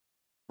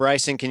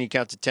Bryson, can you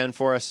count to 10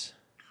 for us?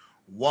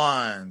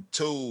 1,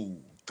 2,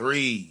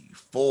 3,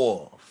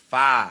 4,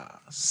 5,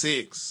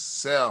 6,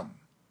 7,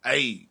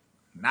 8,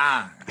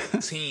 9,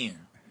 10.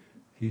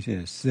 He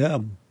said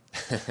 7.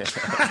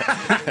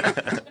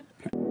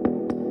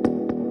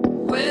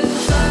 When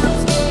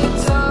times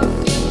get tough,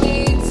 you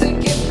need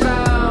to get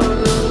down.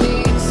 No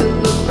need to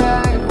look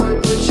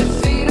backward. Put your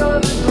feet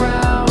on the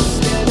ground.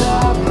 Stand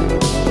up.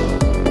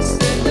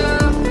 Stand up.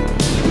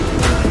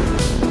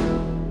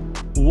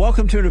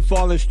 Welcome to The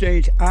Fallen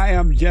State. I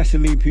am Jesse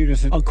Lee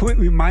Peterson. A quick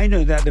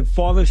reminder that The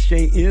Fallen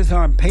State is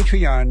on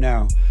Patreon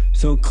now.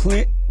 So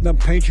click the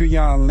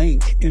Patreon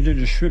link in the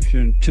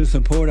description to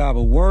support our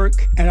work.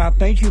 And I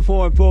thank you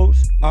for it,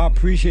 folks. I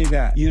appreciate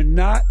that. You're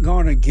not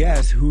going to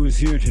guess who is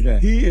here today.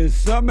 He is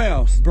something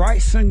else.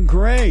 Bryson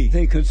Gray,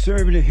 a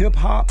conservative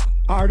hip-hop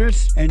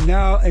artist and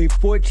now a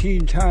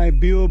 14-time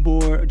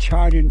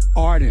Billboard-charting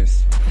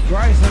artist.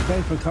 Bryson,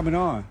 thanks for coming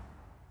on.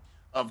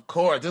 Of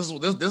course. This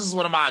is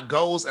one of my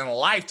goals in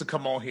life, to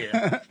come on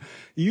here.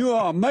 You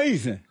are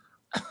amazing.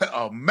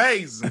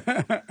 Amazing.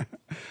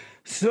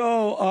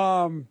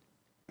 So,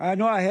 I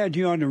know I had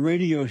you on the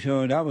radio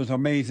show. That was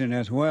amazing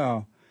as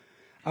well.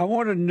 I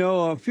want to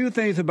know a few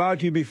things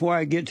about you before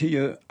I get to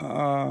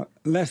your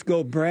Let's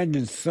Go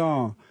Brandon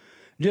song.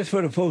 Just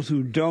for the folks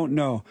who don't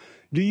know,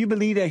 do you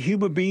believe that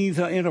human beings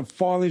are in a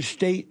fallen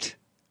state?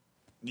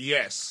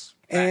 Yes.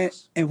 And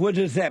what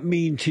does that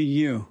mean to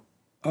you?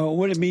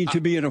 What does it mean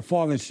to be in a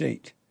fallen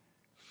state?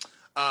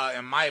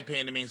 In my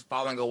opinion, it means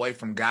falling away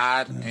from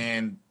God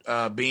and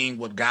being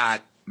what God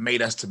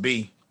made us to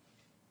be.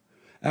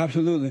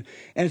 Absolutely.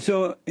 And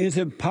so is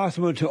it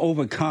possible to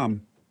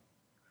overcome?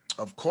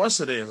 Of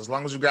course it is, as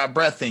long as you got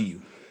breath in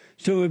you.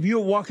 So if you're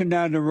walking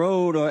down the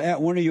road or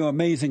at one of your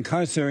amazing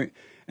concerts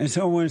and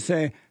someone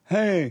say,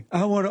 hey,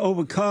 I want to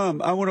overcome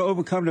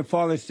the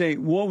fallen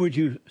state, what would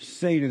you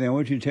say to them? What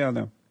would you tell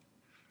them?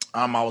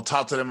 I will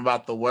talk to them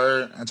about the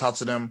word and talk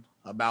to them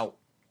about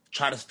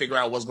try to figure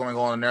out what's going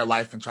on in their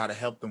life and try to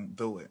help them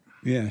do it.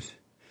 Yes.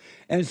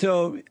 And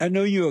so I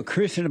know you're a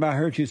Christian, but I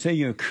heard you say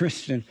you're a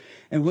Christian.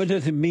 And what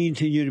does it mean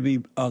to you to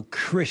be a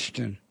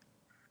Christian?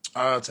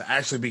 To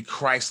actually be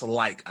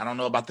Christ-like. I don't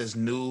know about this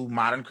new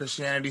modern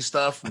Christianity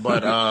stuff,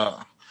 but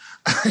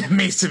it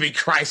means to be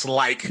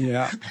Christ-like.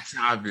 Yeah. That's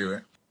how I view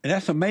it. And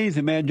that's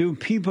amazing, man. Do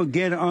people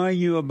get on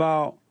you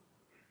about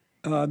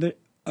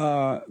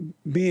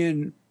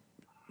being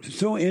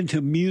so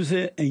into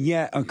music and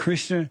yet a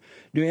Christian?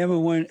 Do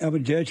everyone ever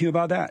judge you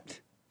about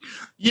that?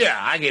 Yeah,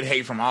 I get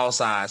hate from all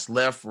sides.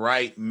 Left,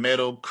 right,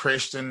 middle,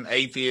 Christian,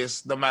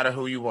 atheist, no matter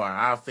who you are.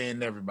 I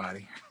offend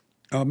everybody.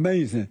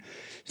 Amazing.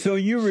 So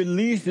you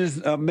released this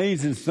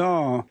amazing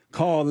song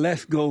called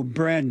Let's Go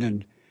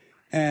Brandon.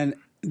 And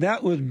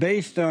that was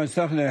based on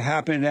something that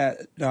happened at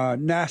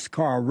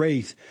NASCAR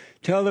race.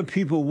 Tell the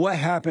people what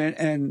happened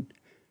and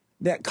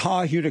that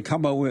caused you to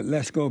come up with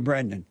Let's Go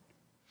Brandon.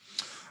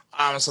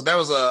 So there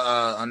was a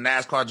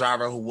NASCAR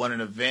driver who won an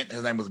event.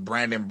 His name was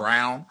Brandon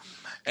Brown.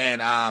 And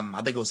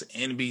I think it was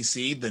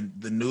NBC,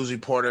 the news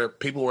reporter.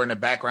 People were in the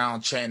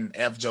background chanting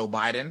 "F Joe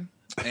Biden,"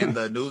 and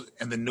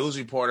the news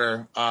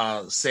reporter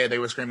said they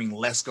were screaming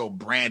 "Let's go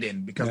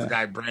Brandon" because the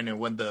guy Brandon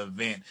won the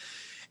event.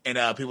 And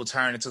people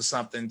turned into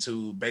something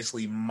to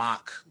basically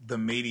mock the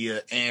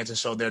media and to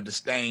show their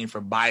disdain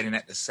for Biden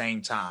at the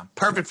same time.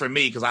 Perfect for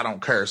me because I don't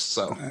curse.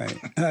 So right.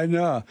 I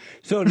know.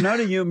 So none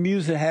of your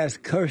music has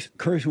curse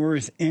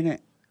words in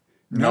it.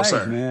 No, nice,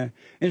 sir. Man.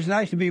 It's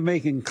nice to be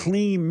making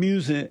clean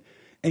music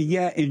and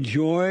yet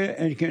enjoy it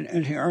and can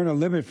earn a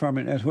living from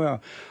it as well.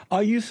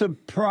 Are you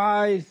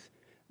surprised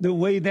the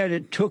way that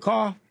it took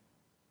off?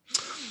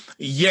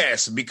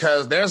 Yes,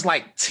 because there's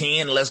like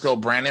 10 Let's Go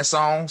Brandon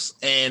songs,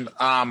 and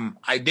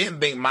I didn't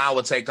think mine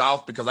would take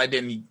off because I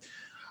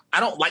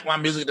don't like my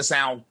music to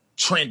sound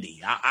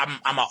trendy.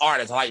 I'm an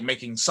artist. I like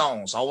making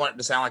songs. So I want it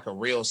to sound like a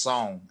real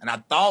song. And I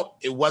thought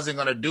it wasn't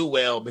going to do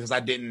well because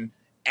I didn't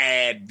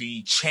add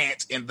the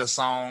chant in the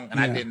song, and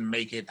I didn't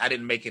make it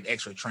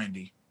extra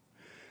trendy.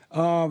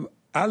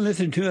 I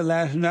listened to it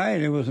last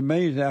night. It was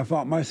amazing. I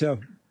felt myself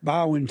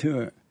bowing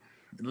to it.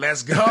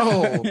 Let's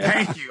go.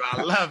 Thank you.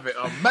 I love it.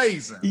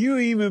 Amazing. You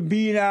even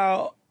beat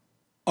out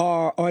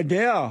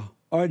Adele,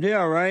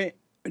 right?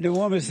 The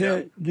woman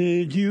said,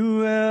 did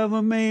you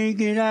ever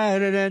make it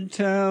out of that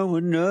town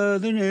when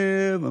nothing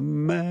ever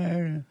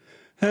mattered?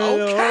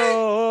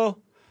 Hello. Okay.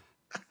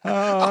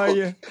 How are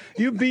you?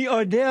 You beat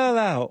Adele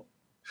out.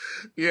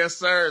 Yes,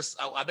 sir.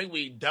 I think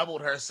we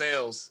doubled her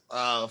sales.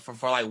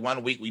 For like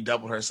 1 week, we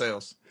doubled her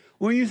sales.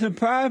 Were you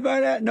surprised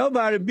by that?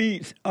 Nobody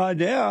beats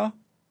Adele.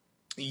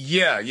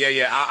 Yeah.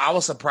 I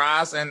was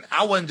surprised, and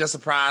I wasn't just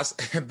surprised.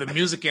 The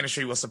music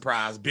industry was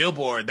surprised.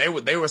 Billboard, they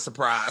were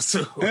surprised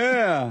too.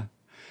 Yeah,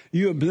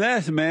 you're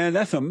blessed, man.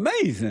 That's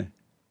amazing.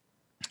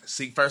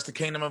 Seek first the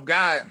kingdom of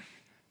God.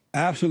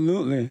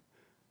 Absolutely.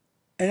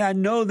 And I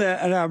know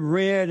that, and I've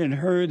read and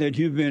heard that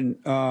you've been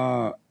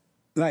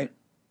like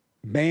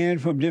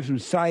banned from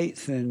different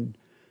sites and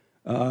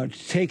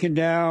taken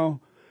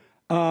down.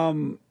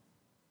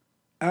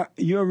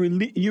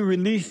 You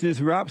released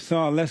this rap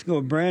song, Let's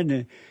Go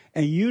Brandon,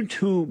 and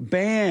YouTube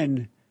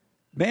banned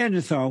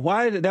the song.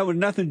 Why? There was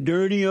nothing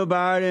dirty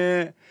about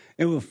it.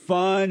 It was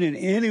fun, and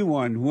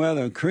anyone,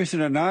 whether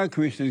Christian or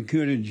non-Christian,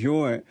 could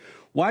enjoy it.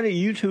 Why did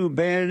YouTube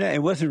ban that?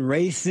 It wasn't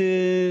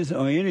racist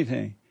or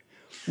anything.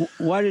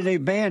 Why did they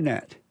ban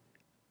that?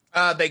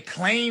 They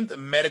claimed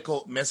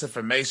medical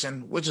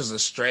misinformation, which is a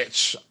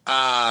stretch.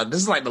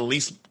 This is like the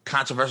least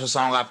controversial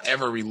song I've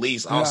ever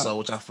released, also,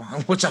 which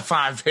I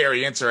find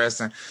very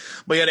interesting.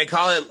 But yeah, they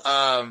call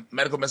it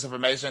medical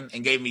misinformation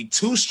and gave me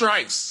 2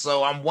 strikes.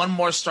 So I'm 1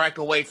 more strike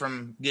away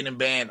from getting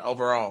banned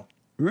overall.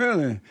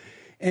 Really?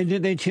 And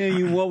did they tell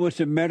you what was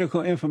the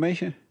medical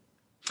information?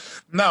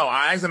 No,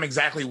 I asked them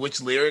exactly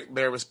which lyric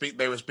they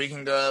were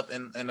speaking of,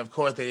 and of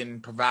course they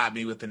didn't provide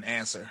me with an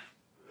answer.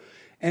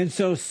 And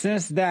so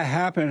since that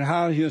happened,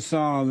 how's your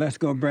song Let's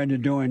Go Brenda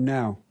doing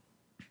now?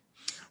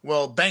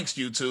 Well, thanks,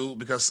 YouTube,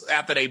 because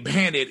after they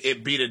banned it,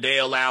 it beat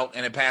Adele out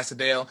and it passed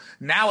Adele.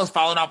 Now it's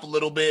falling off a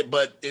little bit,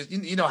 but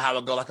you know how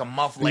it go. Like a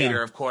month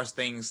later, of course,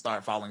 things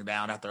start falling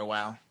down after a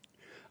while.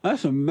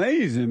 That's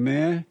amazing,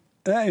 man.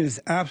 That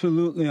is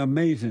absolutely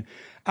amazing.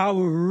 I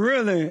was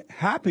really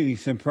happy,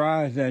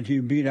 surprised that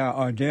you beat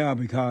out Adele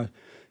because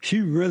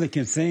she really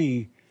can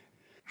sing.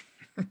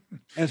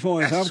 As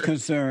far as I'm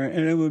concerned,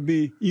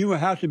 and you would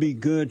have to be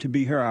good to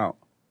beat her out.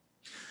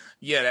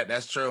 Yeah,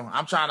 that's true.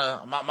 I'm trying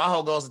to, my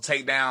whole goal is to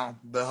take down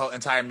the whole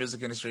entire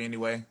music industry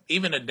anyway.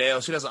 Even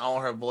Adele, she doesn't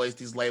own her voice.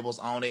 These labels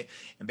own it,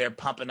 and they're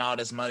pumping all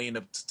this money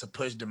to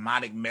push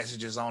demonic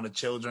messages on the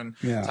children,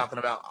 talking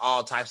about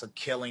all types of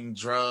killing,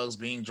 drugs,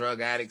 being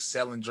drug addicts,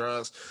 selling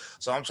drugs.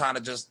 So I'm trying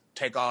to just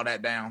take all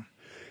that down.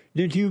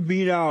 Did you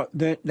beat out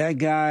that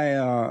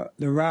guy,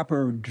 the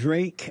rapper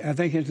Drake? I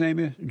think his name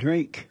is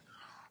Drake.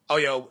 Oh,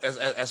 yo,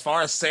 as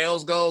far as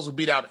sales goes, we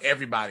beat out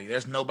everybody.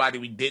 There's nobody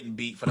we didn't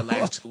beat for the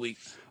last 2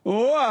 weeks.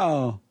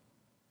 Wow.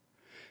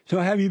 So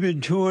have you been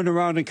touring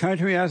around the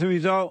country as a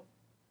result?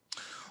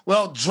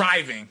 Well,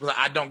 driving.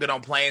 I don't get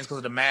on planes because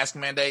of the mask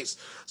mandates.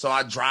 So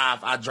I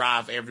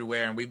drive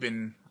everywhere,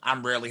 and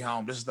I'm rarely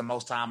home. This is the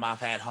most time I've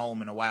had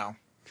home in a while.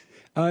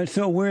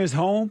 So where's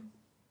home?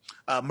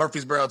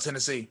 Murfreesboro,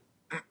 Tennessee.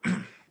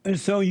 And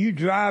so you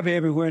drive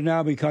everywhere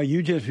now because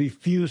you just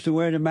refuse to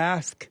wear the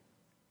mask?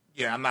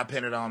 Yeah, I'm not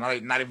pinning it on.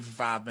 Not even for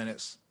 5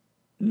 minutes.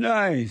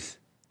 Nice.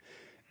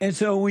 And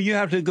so when you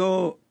have to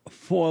go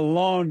for a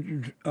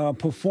long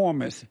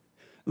performance,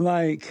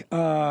 like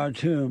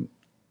to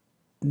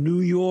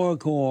New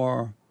York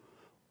or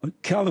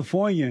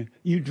California,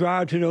 you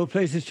drive to those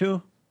places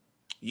too?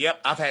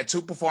 Yep, I've had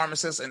 2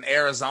 performances in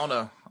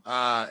Arizona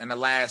in the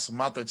last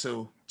month or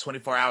two.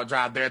 24-hour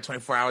drive there,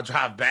 24-hour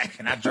drive back,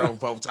 and I drove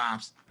both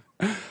times.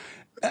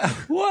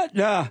 What?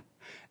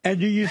 And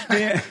do you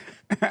stay?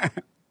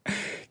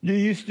 Do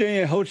you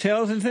stay in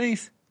hotels and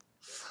things?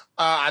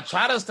 I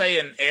try to stay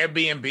in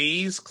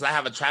Airbnbs because I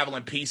have a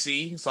traveling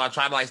PC. So I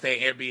try to stay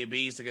in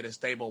Airbnbs to get a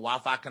stable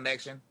Wi-Fi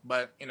connection.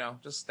 But,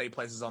 just stay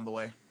places on the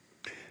way.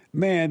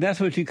 Man,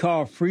 that's what you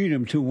call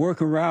freedom, to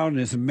work around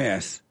this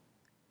mess.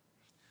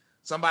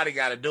 Somebody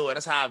got to do it.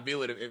 That's how I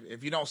view it.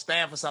 If you don't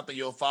stand for something,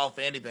 you'll fall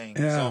for anything.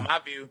 Yeah. So in my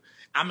view,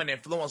 I'm an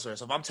influencer.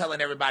 So if I'm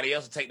telling everybody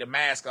else to take the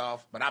mask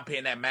off, but I'm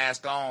putting that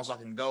mask on so I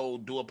can go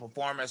do a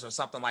performance or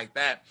something like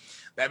that,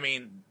 that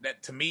means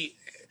that to me,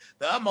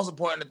 the most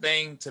important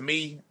thing to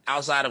me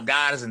outside of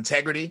God is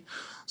integrity.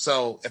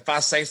 So if I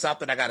say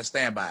something, I got to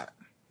stand by it.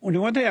 Well, the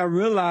one thing I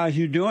realize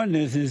you're doing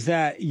this is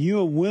that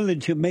you're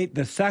willing to make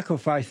the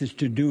sacrifices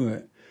to do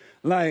it.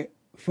 Like,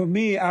 for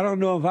me, I don't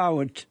know if I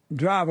would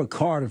drive a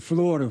car to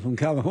Florida from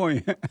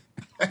California.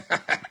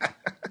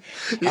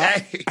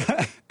 Yeah.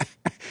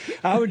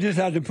 I would just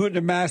have to put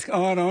the mask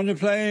on the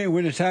plane.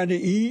 When it's time to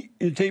eat,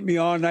 it'd take me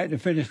all night to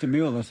finish the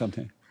meal or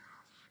something.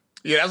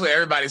 Yeah, that's what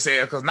everybody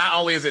says. Because not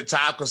only is it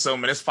time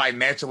consuming, it's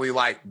financially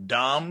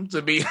dumb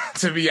to be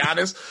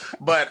honest.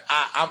 But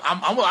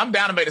I'm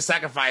down to make the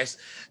sacrifice.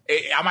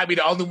 I might be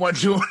the only one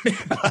doing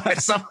it,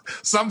 but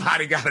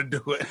somebody got to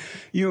do it.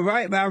 You're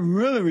right, but I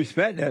really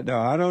respect that, though.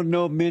 I don't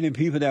know many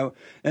people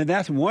and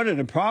that's one of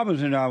the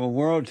problems in our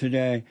world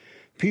today.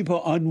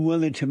 People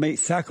unwilling to make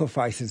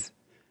sacrifices.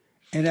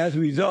 And as a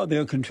result,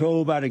 they're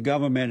controlled by the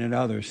government and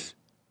others.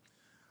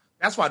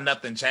 That's why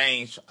nothing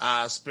changed,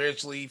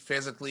 spiritually,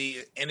 physically,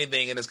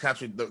 anything in this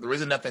country. The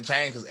reason nothing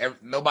changed is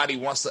everybody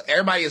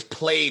is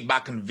played by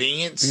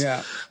convenience.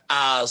 Yeah.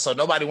 So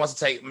nobody wants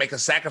to make a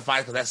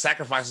sacrifice because that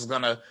sacrifice is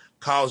going to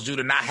cause you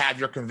to not have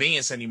your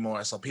convenience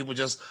anymore. So people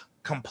just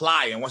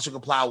comply. And once you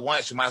comply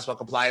once, you might as well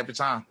comply every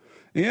time.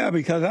 Yeah,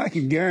 because I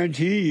can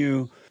guarantee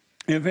you,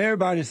 if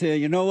everybody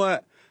said, you know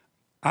what,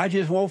 I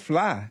just won't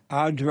fly.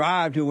 I'll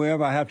drive to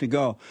wherever I have to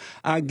go.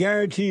 I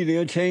guarantee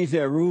they'll change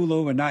their rule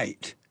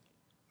overnight.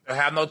 They'll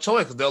have no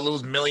choice because they'll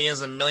lose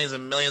millions and millions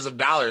and millions of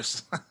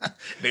dollars.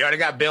 They already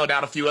got bailed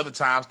out a few other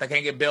times. They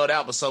can't get bailed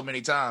out but so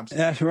many times.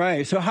 That's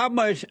right. So how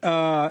much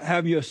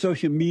have your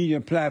social media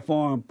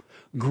platform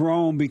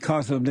grown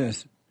because of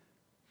this?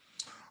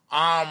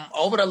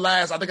 Over the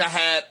last, I think I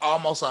had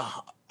almost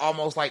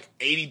like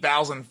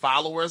 80,000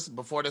 followers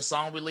before the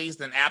song released.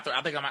 And after,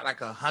 I think I'm at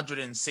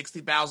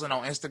 160,000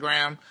 on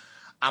Instagram.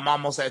 I'm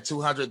almost at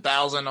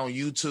 200,000 on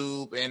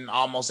YouTube and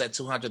almost at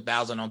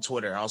 200,000 on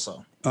Twitter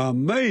also.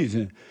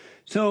 Amazing.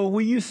 So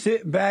when you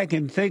sit back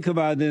and think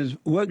about this,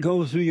 what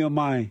goes through your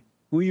mind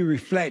when you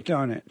reflect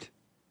on it?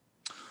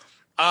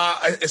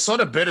 It's sort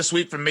of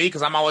bittersweet for me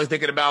because I'm always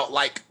thinking about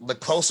like the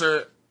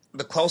closer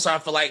I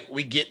feel like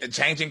we get to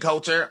changing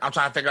culture, I'm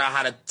trying to figure out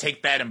how to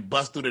take that and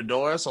bust through the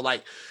door. So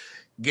like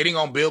getting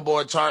on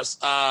Billboard charts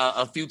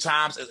a few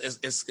times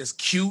is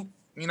cute,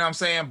 you know what I'm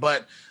saying?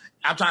 But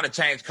I'm trying to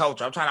change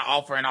culture. I'm trying to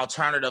offer an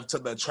alternative to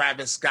the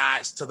Travis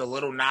Scotts, to the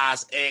Lil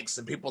Nas X,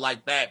 and people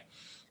like that.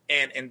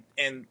 And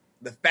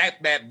the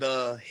fact that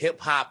the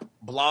hip hop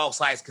blog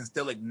sites can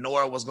still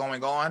ignore what's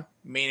going on,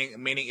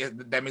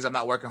 that means I'm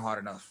not working hard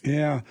enough.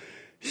 Yeah.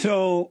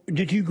 So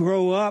did you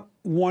grow up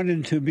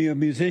wanting to be a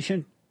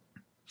musician?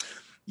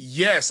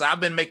 Yes, I've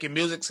been making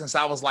music since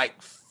I was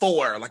like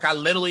 4. Like I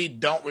literally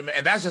don't remember,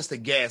 and that's just a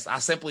guess. I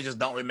simply just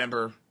don't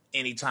remember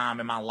any time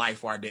in my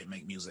life where I didn't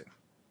make music.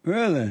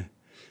 Really?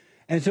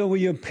 And so were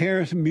your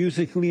parents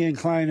musically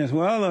inclined as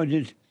well, or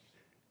did?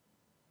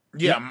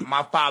 Yeah,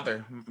 my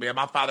father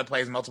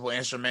plays multiple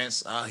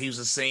instruments. He used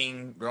to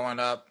sing growing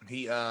up.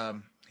 He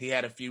had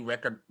a few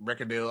record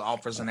deal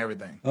offers and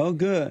everything. Oh,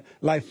 good.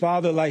 Like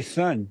father, like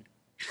son.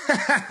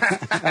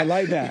 I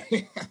like that.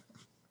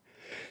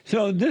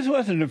 So this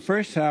wasn't the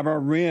first time I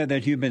read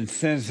that you've been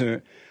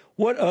censored.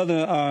 What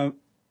other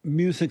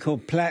musical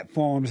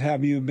platforms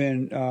have you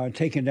been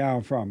taken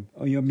down from,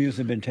 or your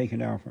music been taken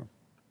down from?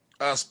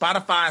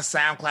 Spotify and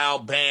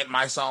SoundCloud banned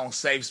my song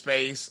Safe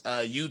Space.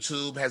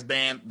 YouTube has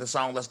banned the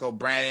song Let's Go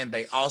Brandon.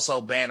 They also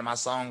banned my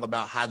song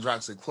about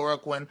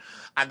hydroxychloroquine.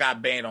 I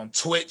got banned on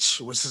Twitch,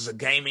 which is a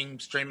gaming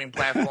streaming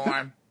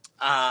platform.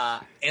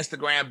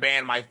 Instagram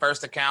banned my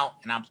first account,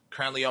 and I'm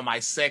currently on my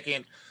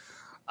second.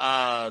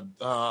 A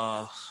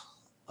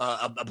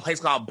place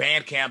called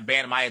Bandcamp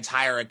banned my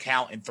entire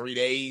account in 3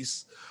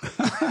 days.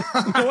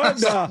 What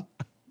the?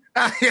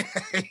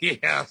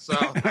 Yeah, so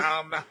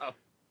I don't know.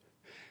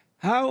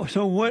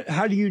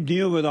 How do you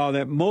deal with all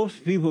that?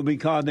 Most people,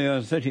 because they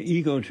are such an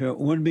ego trip,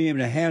 wouldn't be able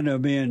to handle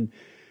being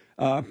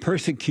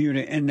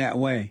persecuted in that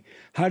way.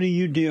 How do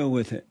you deal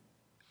with it?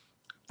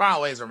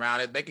 Find ways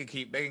around it. They can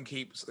keep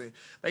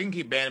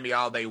banning me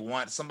all they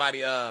want.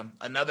 Somebody,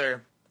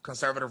 another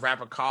conservative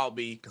rapper called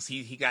me because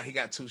he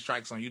got 2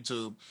 strikes on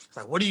YouTube. It's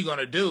like, what are you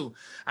gonna do?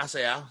 I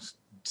say,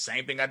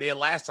 same thing I did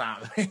last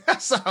time.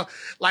 So,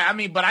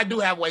 but I do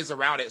have ways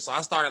around it. So I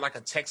started like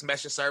a text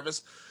message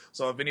service.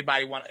 So if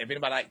anybody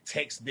like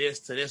text this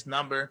to this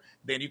number,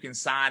 then you can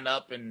sign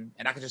up and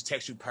I can just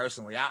text you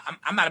personally.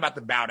 I'm not about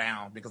to bow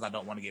down because I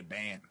don't want to get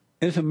banned.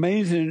 It's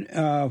amazing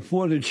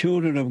for the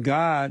children of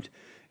God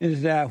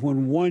is that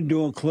when one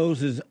door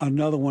closes,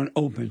 another one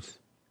opens.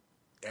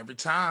 Every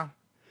time.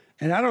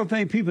 And I don't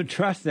think people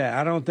trust that.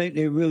 I don't think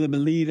they really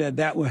believe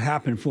that would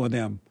happen for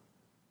them.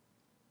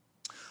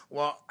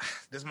 Well,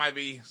 this might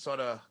be sort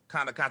of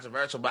kind of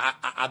controversial, but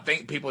I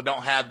think people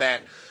don't have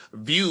that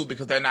view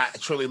because they're not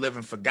truly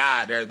living for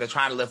God. They're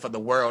trying to live for the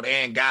world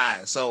and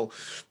God. So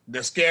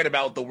they're scared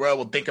about what the world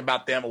will think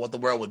about them or what the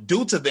world will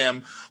do to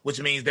them,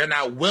 which means they're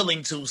not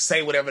willing to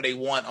say whatever they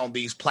want on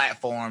these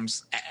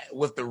platforms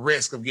with the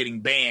risk of getting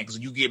banned. Because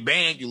when you get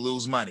banned, you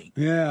lose money.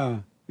 Yeah,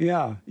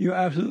 you're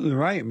absolutely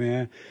right,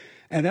 man.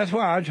 And that's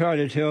why I try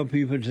to tell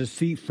people to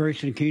seek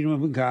first the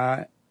kingdom of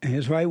God and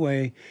his right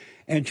way,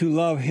 and to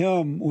love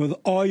him with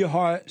all your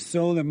heart,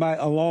 soul, and might,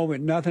 along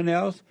with nothing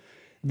else.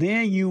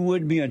 Then you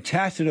wouldn't be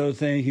attached to those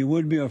things. You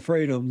wouldn't be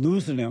afraid of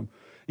losing them.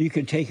 You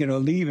could take it or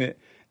leave it,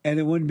 and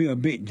it wouldn't be a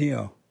big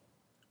deal.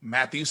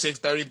 Matthew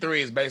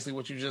 6:33 is basically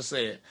what you just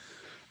said.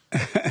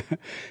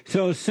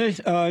 So since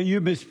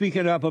you've been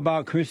speaking up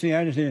about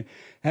Christianity,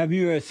 have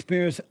you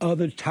experienced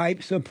other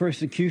types of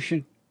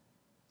persecution?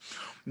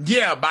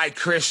 Yeah, by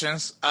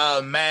Christians.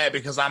 Mad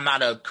because I'm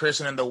not a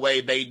Christian in the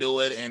way they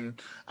do it.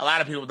 And a lot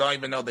of people don't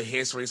even know the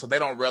history, so they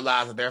don't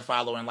realize that they're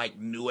following like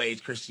New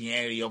Age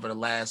Christianity over the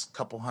last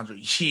couple hundred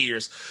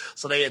years.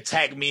 So they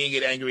attack me and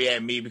get angry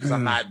at me because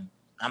I'm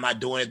not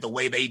doing it the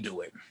way they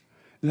do it.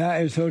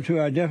 That is so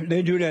true.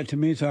 They do that to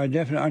me, so I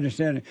definitely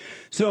understand it.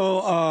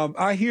 So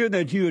I hear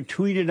that you are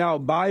tweeting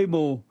out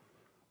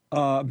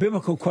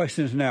biblical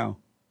questions now.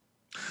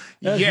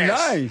 That's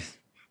nice.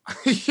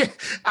 Yeah,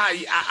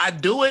 I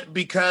do it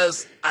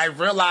because I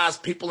realize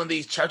people in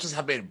these churches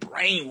have been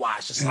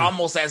brainwashed. It's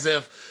almost as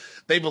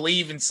if they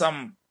believe in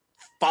some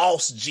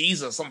false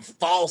Jesus, some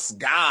false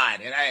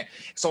God. And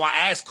so I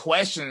ask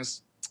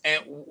questions.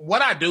 And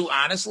what I do,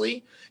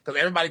 honestly, because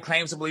everybody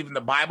claims to believe in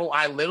the Bible,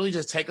 I literally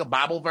just take a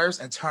Bible verse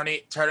and turn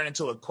it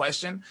into a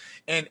question.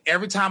 And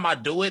every time I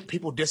do it,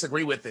 people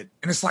disagree with it.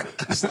 And it's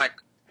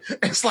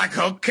like,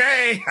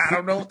 okay, I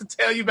don't know what to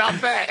tell you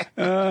about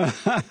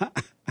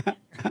that.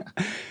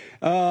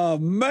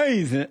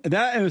 Amazing.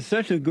 That is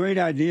such a great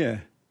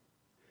idea.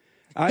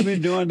 I've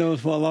been doing those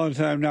for a long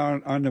time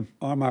now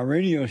on my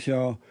radio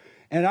show.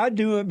 And I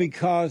do it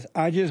because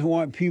I just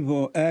want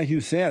people, as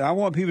you said, I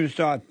want people to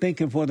start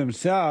thinking for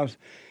themselves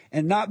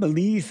and not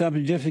believe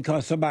something just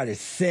because somebody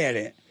said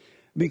it.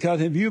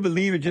 Because if you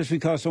believe it just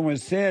because someone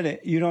said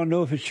it, you don't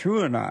know if it's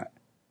true or not.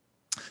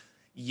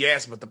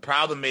 Yes, but the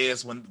problem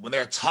is when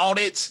they're taught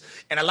it,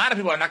 and a lot of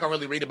people are not going to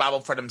really read the Bible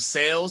for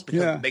themselves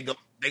because they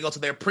go to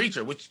their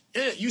preacher, which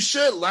you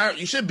should learn.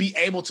 You should be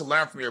able to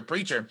learn from your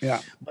preacher,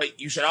 but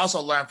you should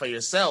also learn for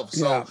yourself.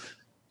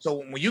 So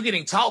when you're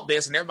getting taught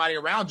this and everybody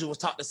around you was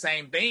taught the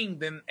same thing,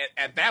 then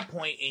at that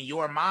point in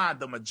your mind,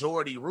 the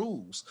majority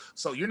rules.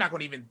 So you're not going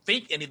to even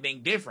think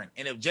anything different.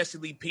 And if Jesse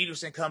Lee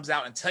Peterson comes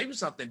out and tell you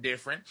something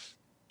different,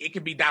 it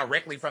could be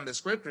directly from the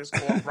scriptures,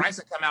 or if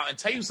Bryson come out and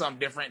tell you something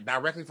different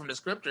directly from the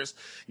scriptures,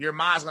 your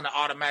mind's going to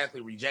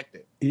automatically reject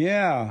it.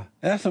 Yeah,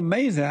 that's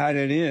amazing how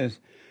that is.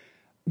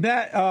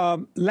 That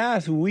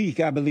last week,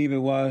 I believe it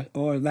was,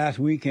 or last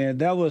weekend,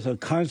 that was a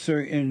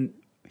concert in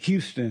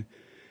Houston.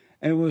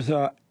 And it was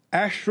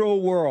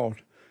Astroworld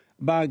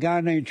by a guy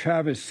named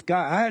Travis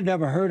Scott. I had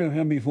never heard of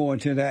him before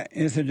until that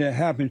incident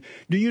happened.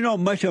 Do you know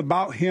much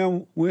about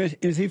him? Where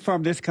is he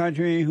from, this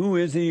country? Who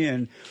is he?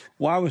 And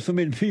why were so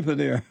many people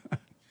there?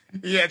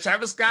 Yeah,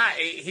 Travis Scott,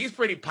 he's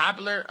pretty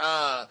popular.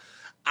 I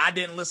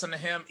didn't listen to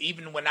him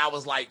even when I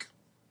was like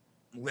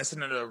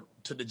listening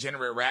to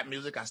degenerate rap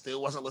music. I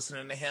still wasn't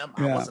listening to him.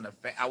 Yeah.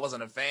 I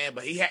wasn't a fan,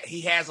 but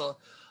he has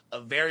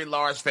a very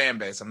large fan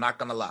base. I'm not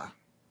gonna lie.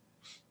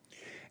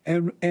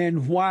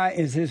 And why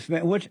is his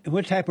fan?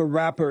 What type of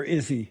rapper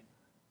is he?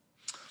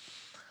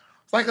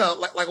 It's like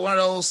one of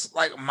those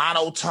like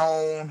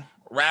monotone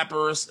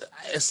rappers.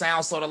 It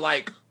sounds sort of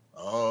like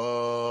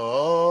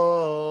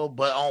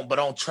but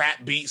on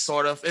trap beat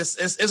sort of.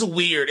 It's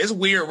weird. It's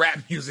weird rap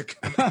music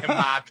in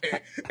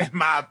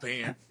my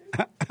opinion.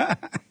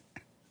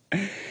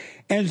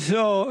 And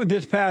so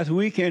this past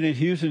weekend in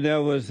Houston,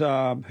 there was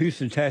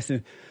Houston,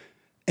 Texas.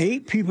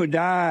 8 people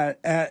died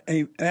at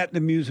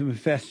the music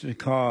festival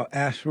called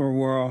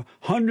Astroworld.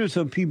 Hundreds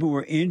of people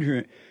were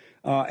injured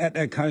at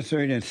that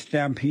concert in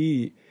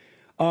Stampede.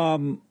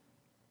 Why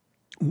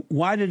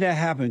did that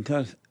happen?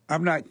 Because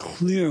I'm not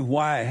clear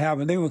why it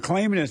happened. They were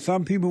claiming that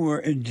some people were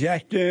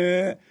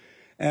injected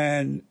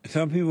and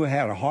some people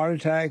had a heart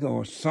attack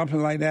or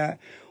something like that.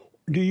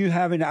 Do you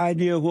have an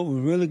idea of what was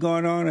really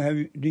going on,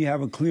 or do you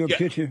have a clear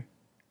picture?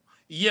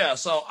 Yeah,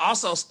 so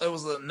also it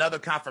was another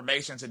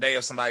confirmation today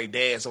of somebody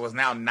dead. So it's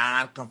now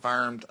 9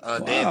 confirmed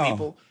dead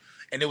people.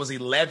 And it was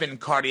 11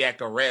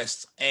 cardiac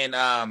arrests. And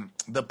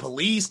the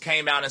police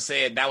came out and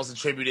said that was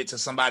attributed to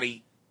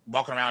somebody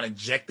walking around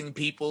injecting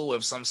people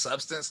with some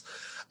substance,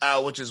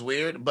 which is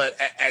weird. But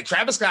at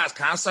Travis Scott's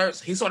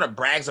concerts, he sort of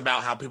brags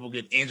about how people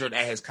get injured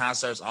at his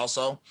concerts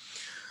also.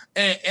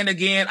 And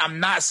again, I'm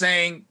not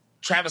saying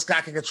Travis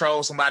Scott can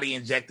control somebody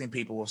injecting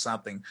people with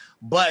something.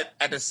 But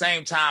at the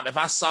same time, if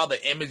I saw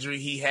the imagery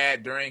he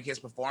had during his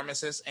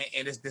performances,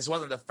 and this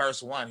wasn't the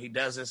first one, he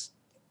does this,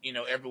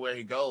 everywhere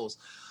he goes.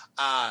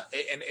 And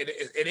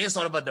it is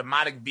sort of a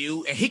demonic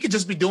view, and he could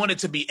just be doing it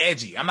to be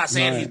edgy. I'm not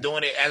saying he's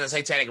doing it as a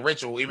satanic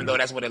ritual, even though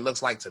that's what it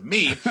looks like to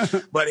me.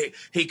 But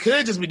he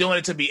could just be doing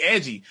it to be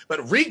edgy.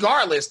 But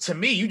regardless, to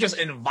me, you just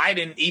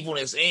inviting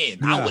evilness in.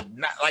 Yeah. I would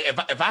not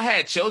if I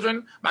had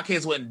children, my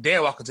kids wouldn't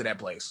dare walk into that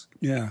place.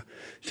 Yeah.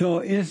 So,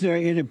 is there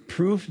any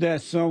proof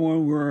that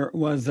someone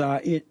was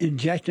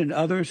injecting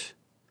others,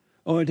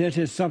 or is that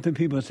just something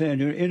people are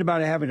saying?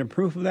 Anybody have any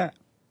proof of that?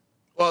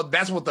 Well,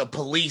 that's what the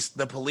police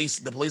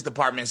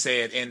department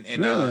said,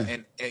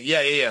 Really?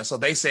 Yeah. So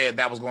they said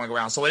that was going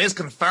around. So it is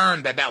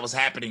confirmed that was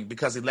happening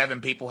because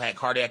 11 people had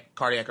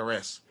cardiac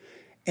arrests.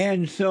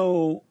 And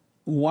so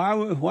why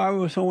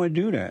would someone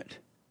do that?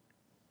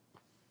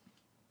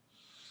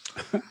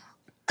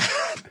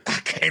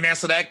 I can't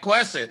answer that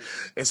question.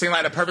 It seemed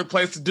like the perfect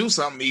place to do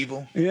something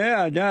evil.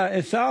 Yeah,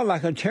 it sounds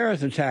like a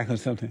terrorist attack or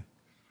something.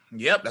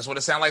 Yep, that's what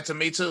it sounded like to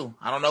me too.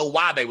 I don't know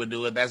why they would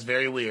do it. That's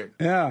very weird.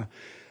 Yeah.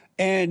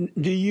 And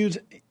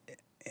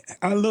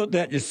I looked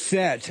at the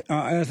set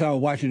as I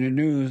was watching the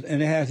news, and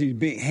it has these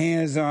big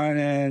hands on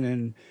it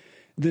and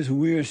this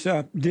weird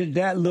stuff. Did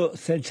that look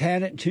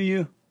satanic to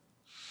you?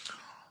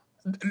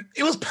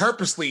 It was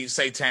purposely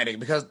satanic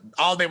because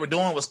all they were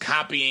doing was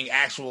copying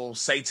actual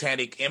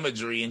satanic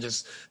imagery and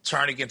just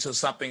turning it into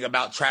something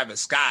about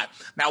Travis Scott.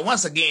 Now,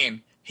 once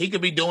again, he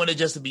could be doing it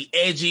just to be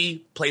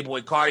edgy.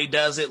 Playboi Carti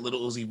does it. Lil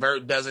Uzi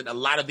Vert does it. A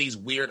lot of these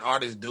weird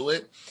artists do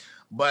it.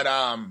 But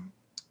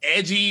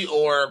edgy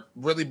or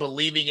really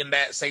believing in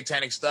that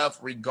satanic stuff,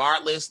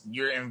 regardless,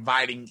 you're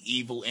inviting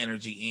evil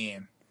energy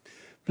in.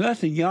 Plus,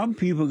 the young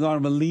people are going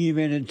to believe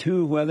in it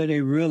too, whether they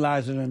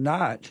realize it or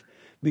not,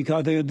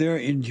 because they're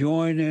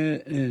enjoying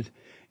it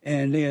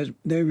and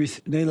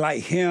they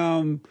like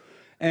him,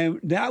 and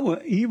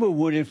evil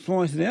would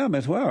influence them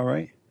as well,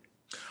 right?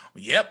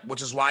 Yep,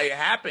 which is why it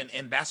happened,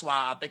 and that's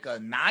why I think a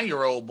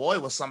 9-year-old boy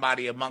was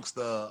somebody amongst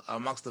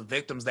the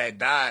victims that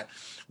died.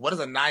 What is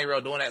a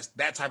 9-year-old doing at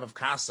that type of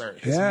concert?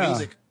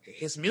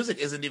 His music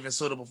isn't even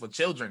suitable for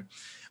children.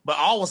 But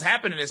all what's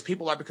happening is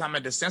people are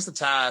becoming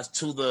desensitized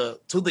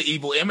to the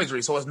evil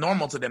imagery, so it's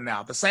normal to them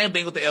now. The same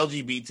thing with the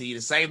LGBT,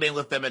 the same thing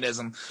with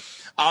feminism.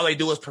 All they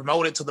do is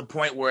promote it to the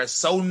point where it's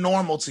so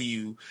normal to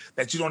you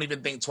that you don't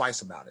even think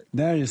twice about it.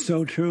 That is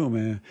so true,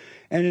 man.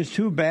 And it's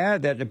too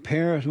bad that the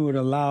parents would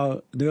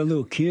allow their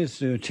little kids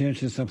to attend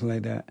to something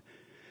like that.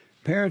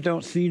 parents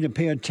don't seem to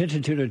pay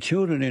attention to their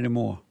children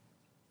anymore.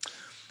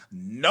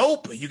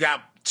 Nope. You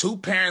got two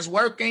parents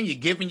working. You're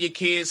giving your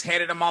kids,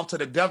 handing them off to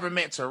the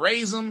government to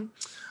raise them.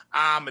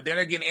 And then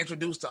they're getting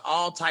introduced to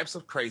all types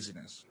of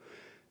craziness.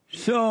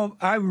 So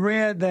I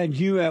read that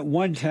you at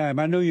one time,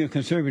 I know you're a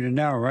conservative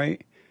now,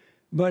 right?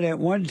 But at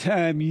one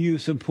time you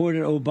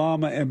supported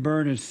Obama and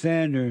Bernie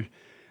Sanders.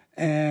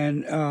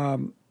 And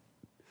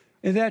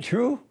is that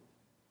true?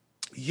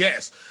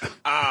 Yes.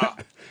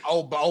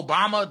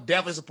 Obama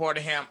definitely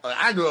supported him.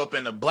 I grew up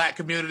in the black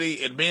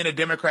community, and being a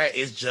Democrat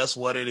is just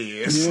what it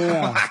is.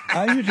 Yeah.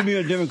 I used to be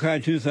a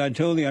Democrat too, so I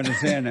totally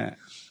understand that.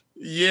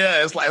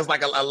 Yeah, it's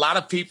like a lot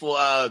of people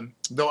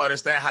don't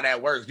understand how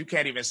that works. You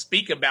can't even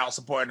speak about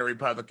supporting the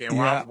Republican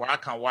where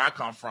I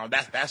come from.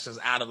 That's just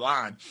out of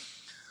line.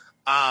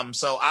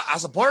 So I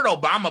supported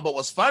Obama, but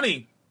what's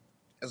funny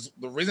is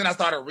the reason I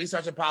started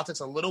researching politics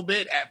a little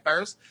bit at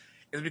first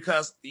is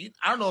because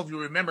I don't know if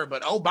you remember,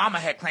 but Obama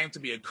had claimed to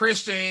be a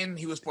Christian.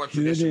 He was for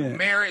traditional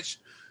marriage,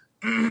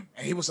 and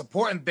he was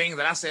supporting things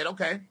that I said,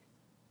 okay,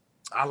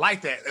 I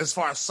like that as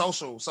far as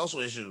social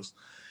issues.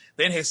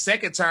 Then his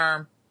second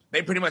term,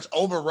 they pretty much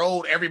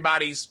overrode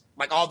everybody's,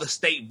 like all the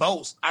state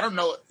votes. I don't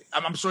know.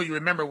 I'm sure you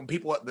remember when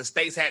the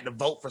states had to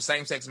vote for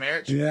same-sex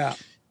marriage. Yeah.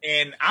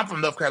 And I'm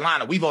from North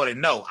Carolina. We voted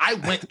no. I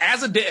went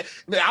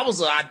I was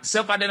a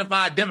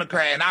self-identified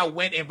Democrat, and I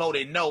went and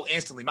voted no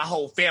instantly. My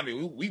whole family,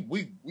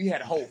 we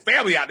had a whole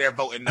family out there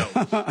voting no.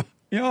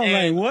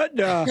 Like, what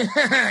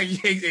the?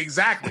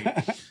 Exactly.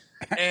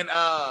 And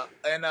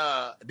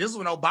this is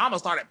when Obama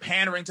started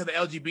pandering to the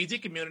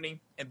LGBT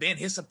community, and then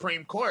his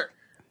Supreme Court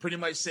pretty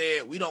much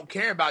said, we don't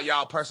care about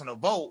y'all personal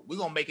vote. We're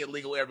going to make it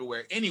legal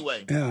everywhere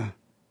anyway. Yeah.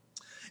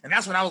 And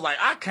that's when I was like,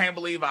 I can't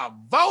believe I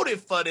voted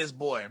for this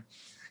boy.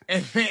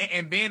 And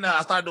then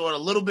I started doing a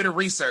little bit of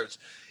research.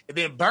 And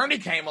then Bernie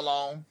came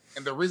along,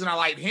 and the reason I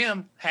liked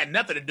him had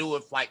nothing to do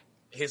with like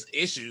his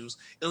issues.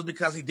 It was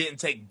because he didn't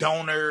take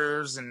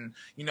donors and,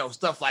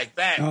 stuff like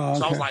that. Oh, okay.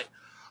 So I was like,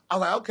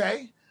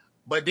 okay.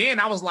 But then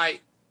I was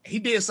like, he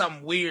did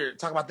something weird,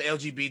 talk about the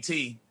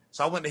LGBT.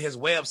 So I went to his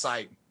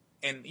website.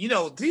 And,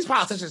 these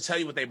politicians tell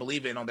you what they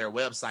believe in on their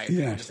website.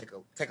 Yeah. You just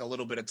take a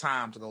little bit of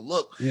time to go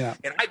look. Yeah.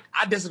 And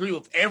I disagree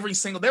with every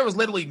single – there was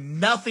literally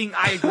nothing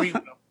I agreed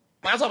with.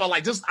 I'm talking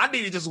about I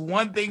needed just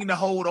one thing to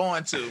hold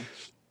on to.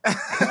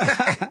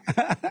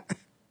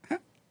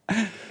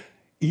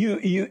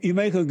 You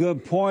make a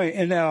good point,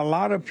 and that a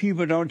lot of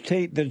people don't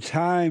take the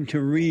time to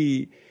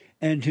read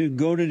and to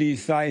go to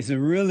these sites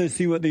and really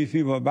see what these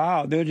people are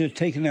about. They're just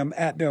taking them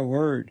at their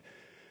word.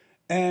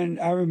 And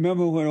I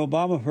remember when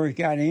Obama first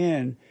got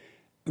in,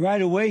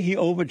 right away he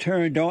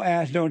overturned don't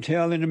ask, don't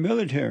tell in the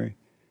military.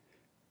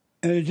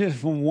 And it's just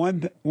from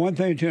one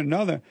thing to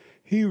another.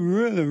 He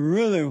really,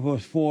 really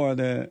was for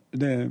the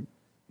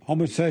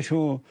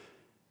homosexual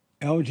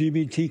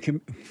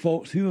LGBT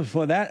folks. He was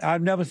for that.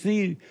 I've never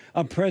seen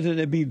a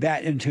president be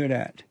that into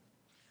that.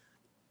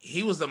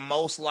 He was the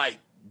most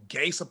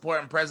gay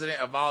supporting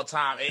president of all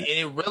time.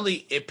 And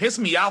it pissed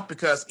me off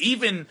because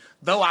even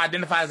though I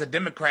identify as a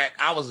Democrat,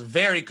 I was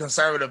very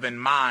conservative in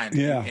mind.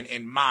 Yeah.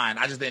 In mind.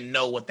 I just didn't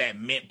know what that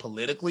meant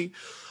politically.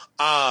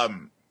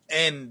 And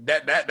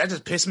that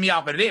just pissed me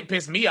off. And it didn't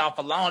piss me off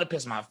alone. It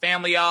pissed my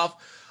family off.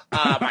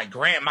 My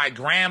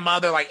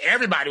grandmother,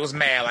 everybody was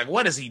mad.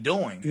 What is he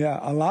doing? Yeah,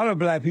 a lot of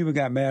black people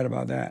got mad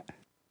about that.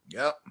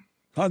 Yep.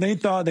 Oh, they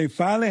thought they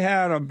finally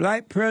had a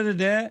black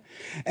president,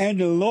 and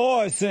the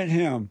Lord sent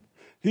him.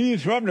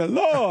 He's from the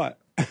Lord.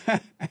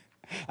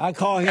 I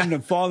call him the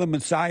fallen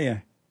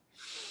Messiah.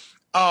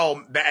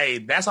 Oh,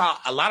 that's how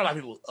a lot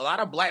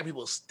of black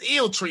people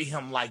still treat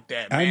him like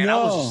that, man. I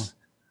know.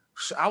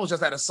 I was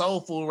just at a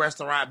soul food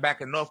restaurant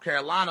back in North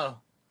Carolina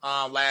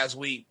last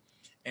week.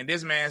 And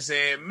this man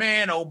said,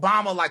 man,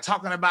 Obama,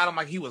 talking about him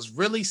like he was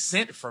really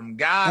sent from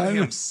God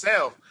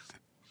himself.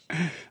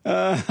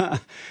 I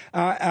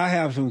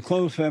have some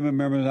close family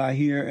members out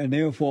here, and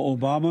they were for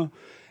Obama.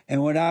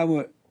 And when I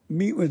would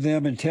meet with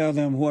them and tell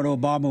them what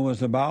Obama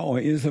was about or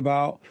is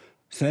about,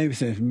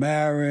 same-sex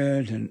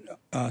marriage and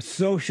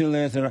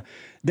socialism,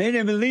 they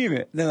didn't believe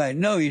it. They're like,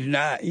 no, he's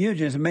not. You're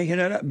just making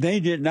it up. They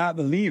did not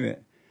believe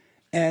it.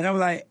 And I'm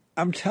like,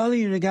 I'm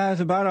telling you the guys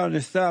about all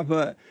this stuff,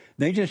 but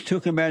they just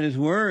took him at his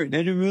word. They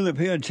didn't really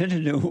pay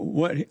attention to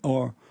what he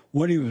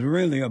was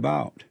really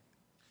about.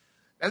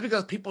 That's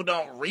because people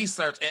don't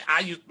research. And I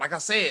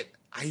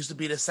used to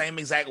be the same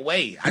exact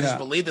way. I just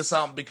believed in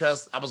something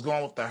because I was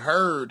going with the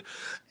herd,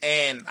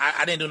 and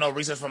I didn't do no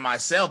research for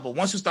myself. But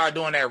once you start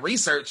doing that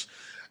research,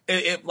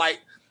 this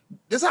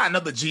is how I know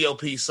the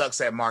GOP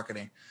sucks at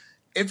marketing.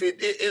 If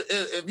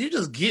you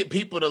just get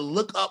people to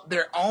look up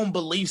their own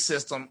belief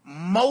system,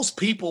 most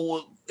people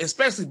will,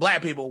 especially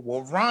black people,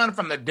 will run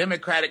from the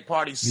Democratic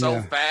Party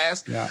so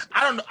fast. Yeah.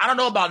 I don't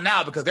know about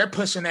now because they're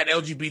pushing that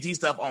LGBT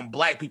stuff on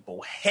black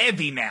people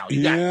heavy now.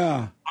 You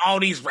got all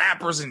these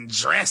rappers and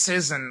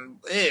dresses, and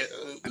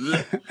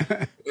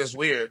it's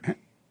weird.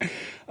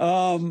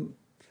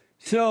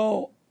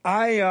 So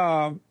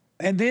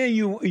and then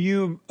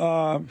you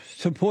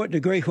support the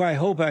Great White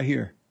Hope out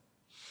here.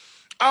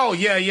 Oh,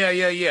 yeah.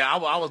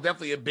 I was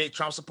definitely a big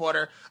Trump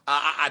supporter.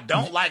 I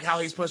don't like how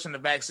he's pushing the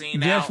vaccine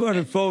now. Just for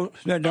the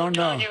folks that don't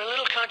know. You're a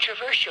little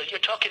controversial. You're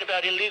talking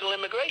about illegal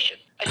immigration.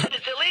 I said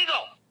it's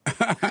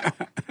illegal.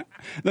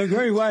 The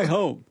Great White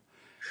Hope.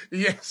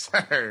 Yes,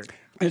 sir.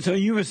 And so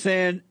you were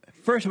saying,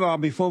 first of all,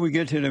 before we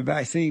get to the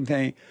vaccine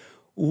thing,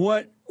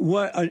 what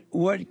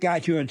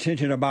got your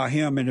attention about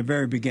him in the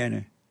very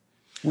beginning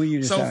when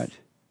you decided?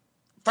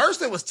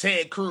 First, it was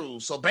Ted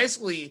Cruz. So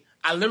basically,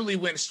 I literally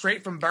went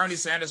straight from Bernie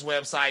Sanders'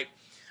 website.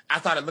 I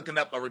started looking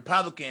up a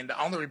Republican.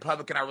 The only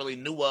Republican I really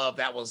knew of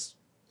that was,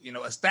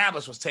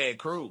 established was Ted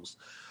Cruz.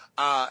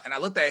 And I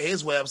looked at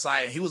his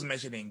website, and he was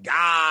mentioning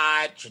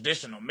God,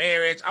 traditional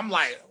marriage. I'm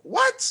like,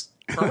 what?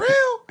 For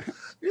real?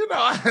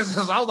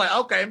 So I was like,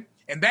 okay.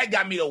 And that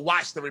got me to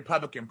watch the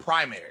Republican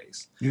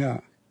primaries. Yeah.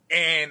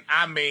 And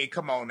I mean,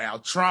 come on now.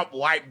 Trump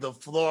wiped the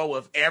floor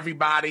with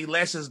everybody.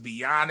 Let's just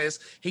be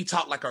honest. He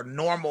talked like a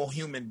normal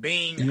human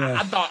being.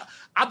 Yes.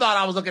 I thought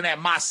I was looking at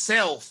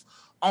myself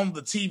on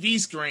the TV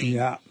screen.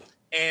 Yeah.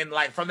 And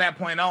like from that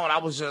point on, I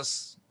was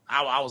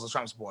a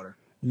Trump supporter.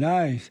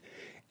 Nice.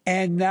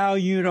 And now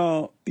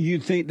you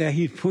think that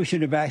he's pushing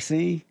the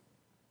vaccine?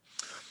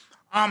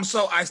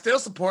 So I still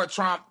support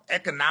Trump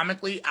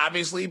economically,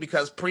 obviously,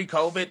 because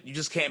pre-COVID, you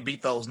just can't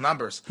beat those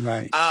numbers.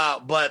 Right.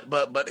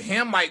 But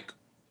him, like,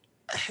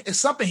 it's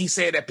something he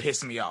said that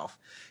pissed me off.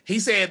 He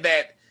said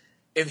that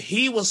if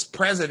he was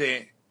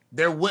president,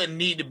 there wouldn't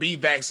need to be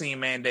vaccine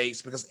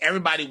mandates because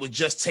everybody would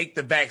just take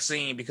the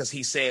vaccine because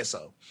he said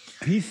so.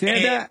 He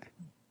said that?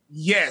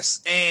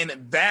 Yes,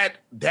 and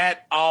that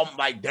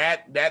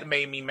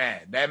made me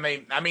mad.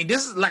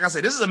 This is, like I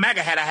said, this is a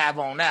MAGA hat I have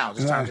on now.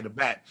 Just turn to the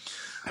back.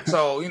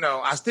 So,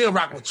 I still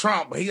rock with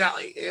Trump, but he got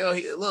he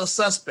a little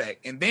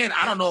suspect. And then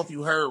I don't know if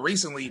you heard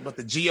recently, but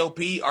the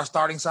GOP are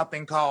starting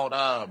something called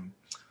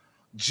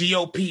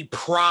GOP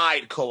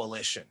Pride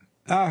Coalition.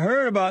 I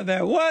heard about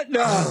that. What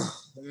the?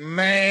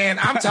 Man,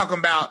 I'm talking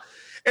about.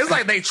 It's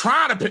like they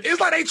trying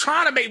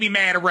to make me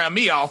mad around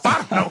me off. I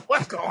don't know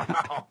what's going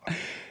on.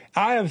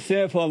 I have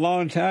said for a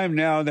long time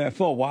now that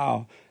for a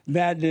while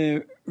that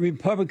the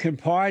Republican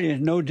Party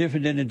is no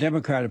different than the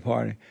Democratic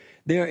Party.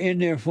 They're in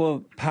there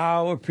for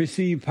power,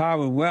 perceived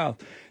power and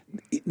wealth.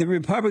 The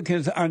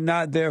Republicans are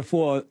not there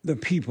for the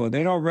people.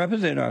 They don't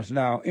represent us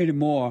now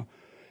anymore.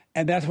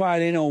 And that's why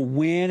they don't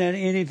win at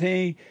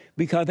anything,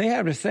 because they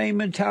have the same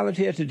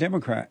mentality as the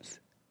Democrats.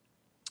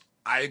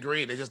 I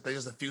agree. They're just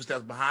a few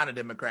steps behind the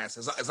Democrats.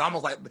 It's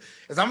almost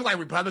like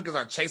Republicans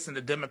are chasing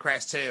the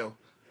Democrats' tail.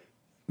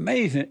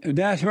 Amazing.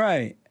 That's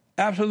right.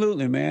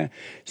 Absolutely, man.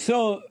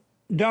 So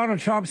Donald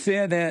Trump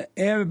said that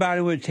everybody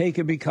would take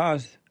it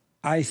because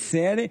I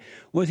said it.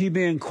 Was he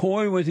being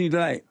coy? Was he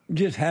like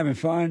just having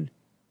fun?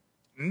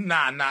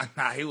 Nah.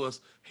 He was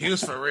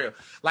for real.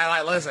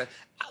 Like listen.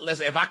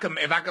 If I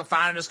could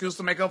find an excuse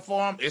to make up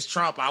for him, it's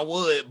Trump. I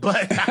would,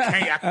 but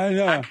I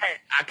can't.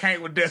 I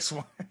can't with this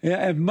one. Yeah,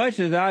 as much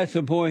as I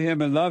support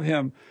him and love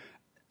him,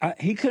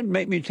 he couldn't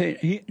make me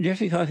take.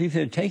 Just because he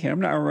said take it, I'm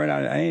not right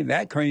out. I ain't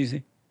that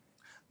crazy.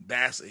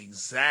 That's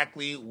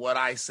exactly what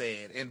I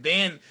said. And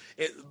then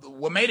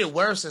what made it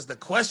worse is the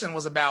question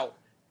was about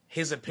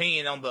his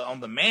opinion on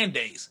the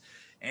mandates,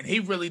 and he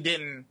really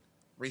didn't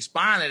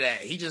respond to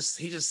that. He just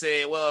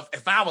said, well,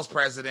 if I was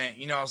president,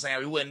 you know what I'm saying,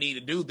 we wouldn't need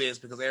to do this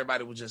because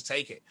everybody would just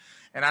take it.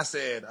 And I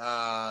said,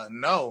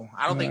 no,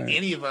 I don't think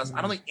any of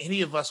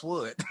us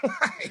would.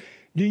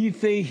 Do you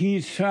think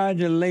he's trying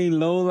to lay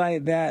low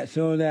like that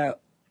so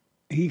that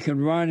he can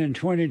run in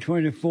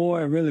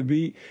 2024 and really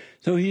be,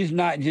 so he's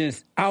not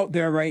just out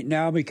there right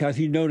now because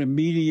he know the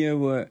media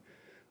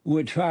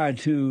would try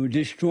to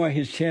destroy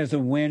his chance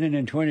of winning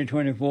in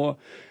 2024?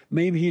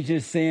 Maybe he's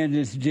just saying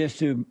this just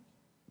to,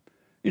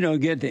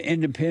 get the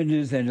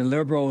independents and the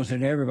liberals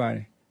and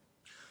everybody.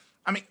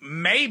 I mean,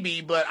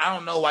 maybe, but I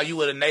don't know why you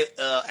would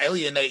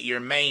alienate your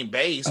main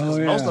base. Oh, Because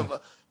yeah. most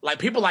of, like,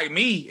 people like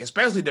me,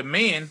 especially the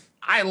men,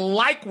 I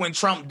like when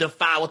Trump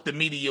defy what the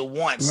media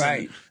wants.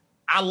 Right. And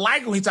I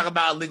like when he talk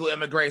about illegal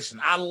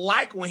immigration. I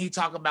like when he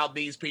talk about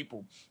these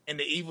people and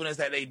the evilness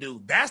that they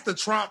do. That's the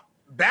Trump.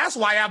 That's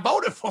why I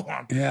voted for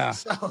him. Yeah.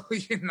 So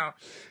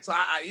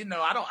I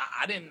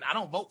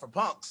don't vote for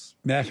punks.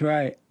 That's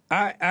right.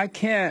 I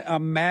can't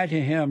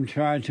imagine him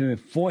trying to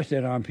force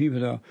it on people,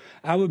 though.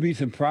 I would be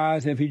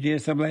surprised if he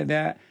did something like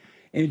that.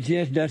 It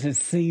just doesn't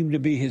seem to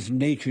be his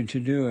nature to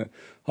do it.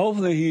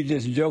 Hopefully he's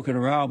just joking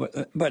around.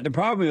 But the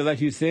problem is,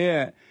 like you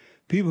said,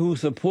 people who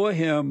support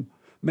him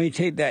may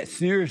take that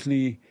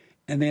seriously,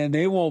 and then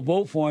they won't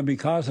vote for him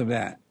because of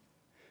that.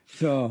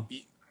 So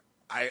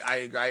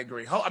I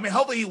agree.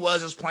 Hopefully he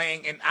was just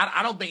playing, and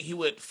I don't think he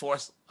would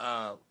force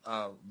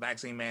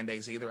vaccine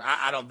mandates either.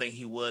 I don't think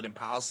he would in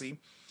policy.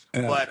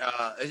 Yeah. But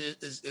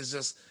it's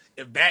just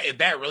if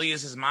that really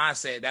is his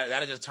mindset,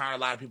 that'll just turn a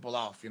lot of people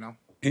off,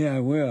 Yeah, it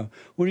will.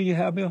 What do you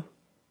have, Bill?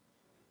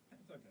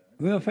 It's okay.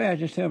 Real fast,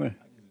 just tell me. I just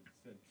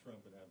said Trump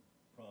would have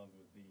problems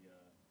with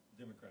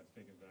the Democrats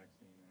taking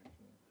vaccine,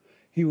 actually.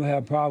 He will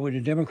have a problem with the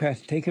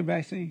Democrats taking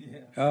vaccine?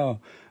 Yeah. Oh,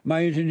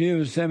 my engineer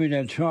was telling me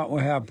that Trump will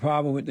have a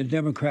problem with the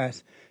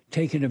Democrats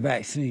taking the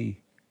vaccine.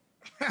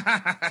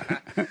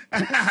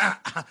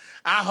 I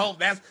hope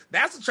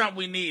that's the Trump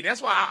we need.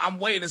 That's why I'm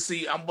waiting to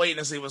see. I'm waiting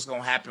to see what's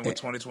going to happen with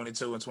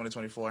 2022 and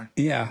 2024.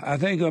 Yeah, I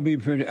think it'll be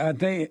pretty. I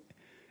think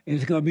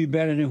it's going to be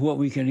better than what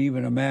we can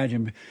even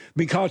imagine,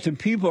 because the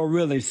people are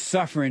really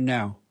suffering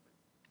now.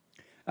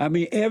 I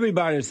mean,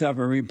 everybody's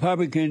suffering: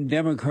 Republican,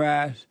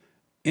 Democrats,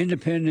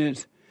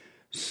 Independents,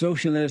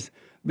 Socialists.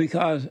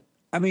 Because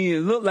I mean, it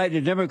looked like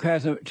the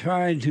Democrats are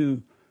trying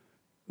to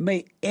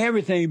make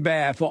everything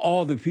bad for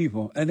all the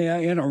people, and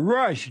they're in a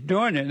rush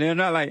doing it. They're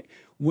not like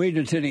waiting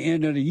until the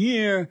end of the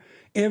year.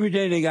 Every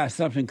day they got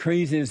something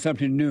crazy and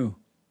something new.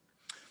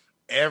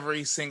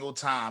 Every single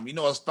time. You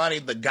know, it's funny.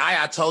 The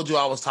guy I told you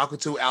I was talking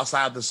to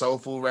outside the soul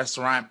food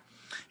restaurant,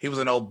 he was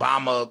an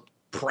Obama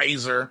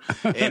praiser,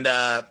 and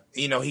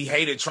you know, he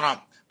hated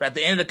Trump. But at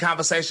the end of the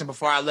conversation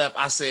before I left,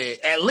 I said,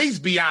 "At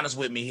least be honest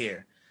with me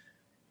here.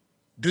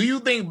 Do you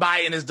think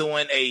Biden is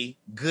doing a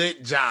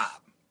good job?"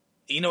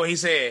 You know what he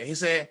said? He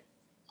said,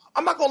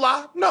 "I'm not gonna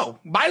lie, no,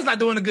 Biden's not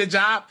doing a good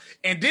job."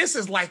 And this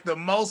is like the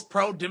most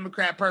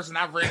pro-Democrat person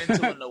I've ran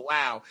into in a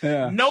while.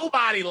 Yeah.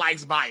 Nobody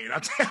likes Biden,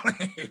 I'm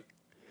telling you.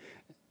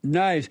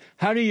 Nice.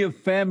 How do your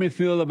family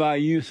feel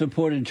about you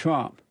supporting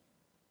Trump?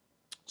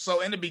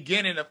 So in the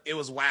beginning, it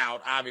was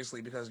wild,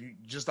 obviously, because you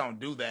just don't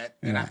do that.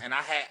 Yeah. And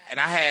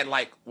I had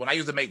like, when I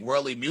used to make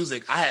worldly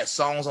music, I had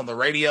songs on the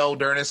radio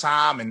during this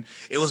time, and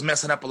it was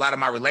messing up a lot of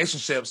my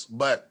relationships.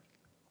 But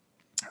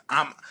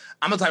I'm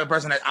the type of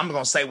person that I'm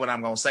gonna say what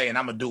I'm gonna say, and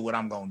I'm gonna do what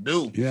I'm gonna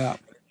do. Yeah.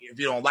 If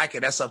you don't like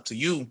it, that's up to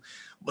you.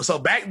 But so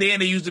back then,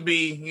 there used to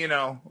be, you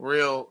know,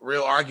 real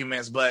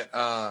arguments. But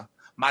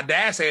my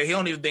dad said he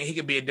don't even think he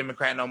could be a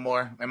Democrat no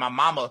more, and my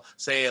mama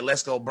said,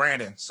 "Let's go,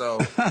 Brandon." So.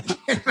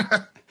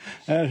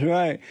 That's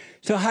right.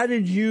 So how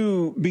did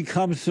you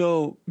become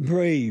so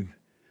brave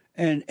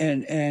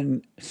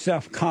and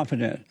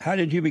self-confident? How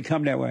did you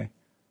become that way?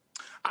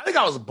 I think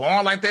I was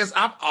born like this.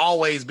 I've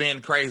always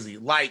been crazy.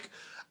 Like,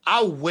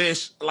 I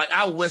wish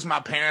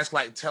my parents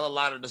like tell a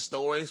lot of the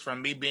stories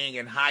from me being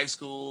in high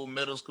school,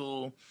 middle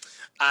school.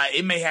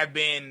 It may have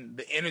been,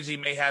 the energy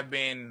may have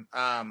been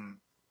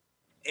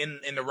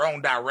in the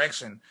wrong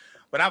direction,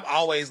 but I've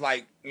always,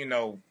 like, you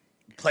know,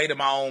 played to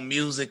my own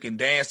music and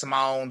danced to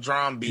my own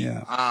drum beat.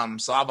 Yeah.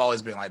 So I've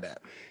always been like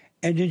that.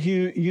 And did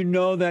you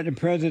know that the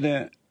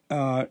president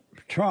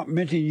Trump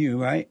mentioned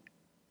you, right?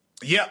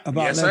 Yep.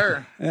 About yes, that?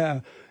 sir.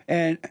 Yeah.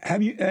 And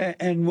have you?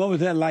 And what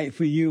was that like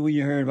for you when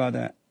you heard about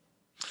that?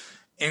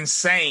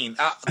 Insane.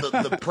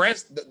 The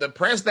press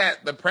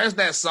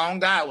that song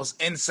got was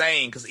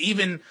insane, because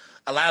even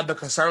a lot of the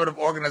conservative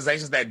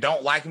organizations that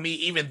don't like me,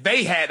 even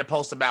they had to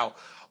post about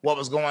what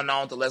was going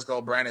on with the Let's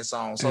Go Brandon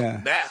song. So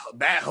Yeah.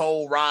 that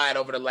whole ride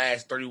over the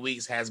last 3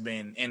 weeks has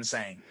been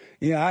insane.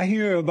 Yeah, I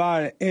hear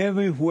about it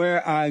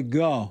everywhere I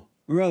go.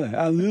 Really,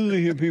 I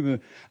literally hear people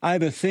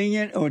either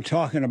singing or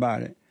talking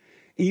about it.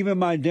 Even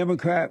my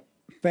Democrat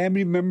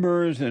family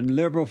members and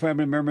liberal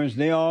family members,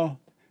 they love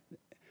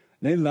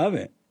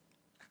it.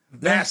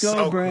 That's Let's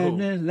go, so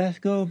Brandon. cool. Let's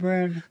go,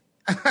 Brandon.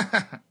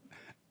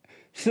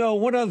 So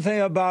one other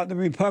thing about the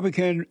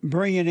Republican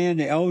bringing in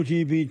the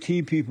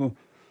LGBT people,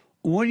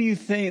 what do you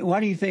think? Why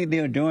do you think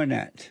they're doing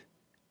that?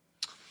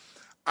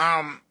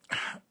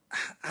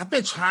 I've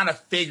been trying to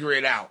figure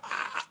it out.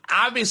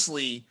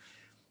 Obviously,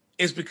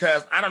 it's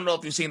because, I don't know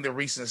if you've seen the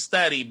recent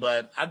study,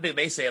 but I think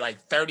they say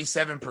like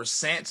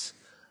 37%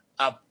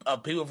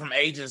 of people from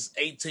ages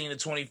 18 to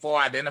 24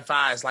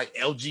 identify as like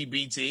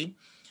LGBT.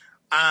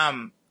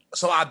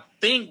 So I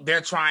think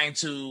they're trying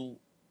to,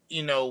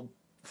 you know,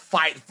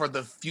 fight for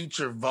the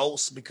future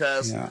votes,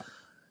 because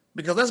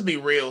let's be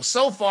real.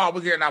 So far,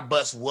 we're getting our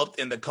butts whooped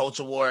in the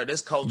culture war.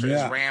 This culture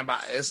is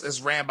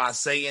ran by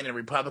Satan, and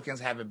Republicans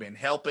haven't been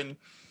helping.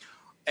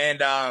 And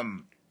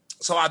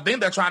so I think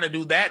they're trying to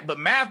do that, but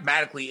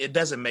mathematically, it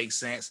doesn't make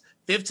sense.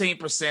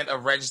 15%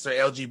 of registered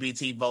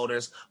LGBT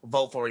voters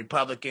vote for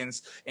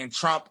Republicans, and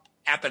Trump,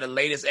 after the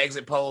latest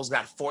exit polls,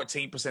 got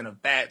 14% of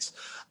that.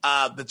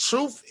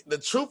 The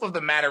truth of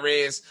the matter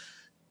is,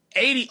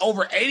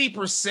 over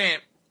 80%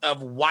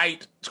 of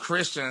white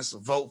Christians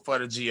vote for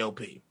the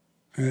GOP.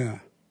 Yeah.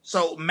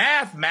 So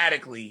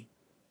mathematically,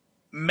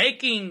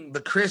 making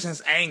the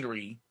Christians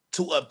angry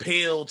to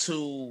appeal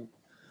to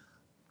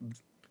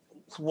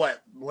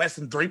less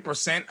than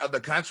 3% of the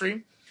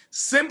country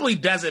simply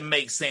doesn't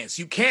make sense.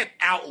 You can't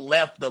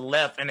out-left the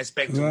left and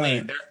expect to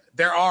win.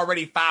 They're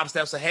already 5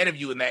 steps ahead of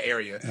you in that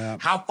area. Yeah.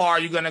 How far are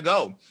you going to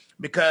go?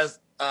 Because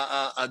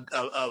a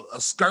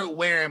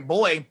skirt-wearing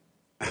boy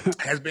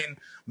has been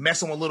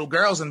messing with little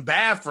girls in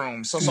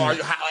bathrooms. So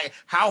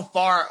how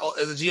far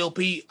is the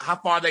GOP? How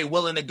far are they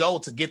willing to go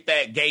to get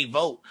that gay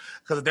vote?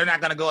 Because if they're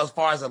not going to go as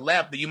far as the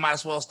left, then you might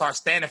as well start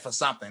standing for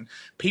something.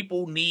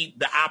 People need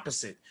the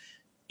opposite.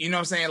 You know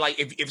what I'm saying? Like,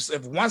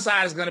 if one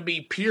side is going to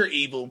be pure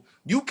evil,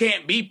 you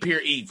can't be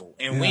pure evil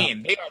and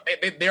win.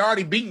 They're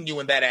already beating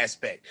you in that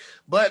aspect.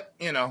 But,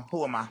 you know,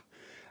 who am I?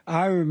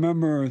 I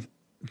remember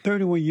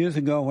 31 years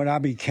ago when I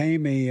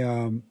became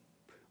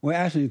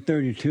actually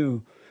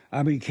 32,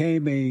 I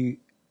became a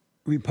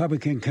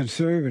Republican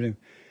conservative.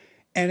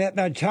 And at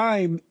that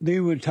time, they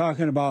were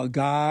talking about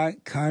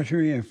God,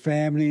 country, and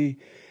family,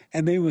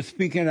 and they were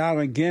speaking out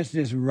against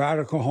this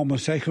radical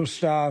homosexual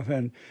stuff,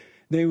 and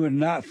they were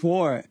not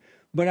for it.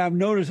 But I've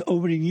noticed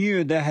over the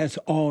years that has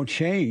all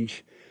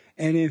changed.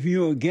 And if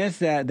you're against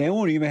that, they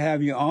won't even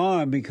have you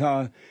on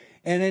because...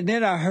 And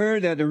then I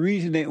heard that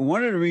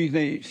one of the reasons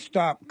they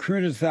stopped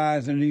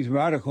criticizing these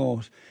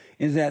radicals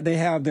is that they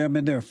have them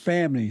in their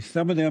families.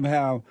 Some of them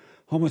have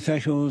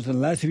homosexuals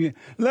and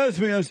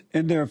lesbians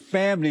in their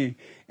family,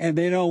 and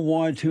they don't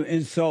want to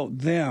insult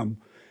them.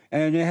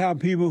 And they have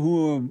people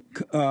who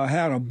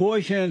had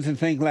abortions and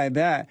things like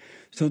that.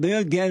 So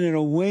they're getting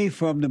away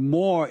from the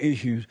moral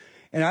issues.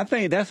 And I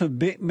think that's a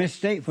big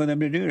mistake for them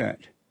to do that.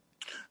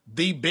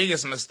 The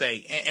biggest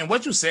mistake. And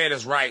what you said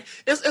is right.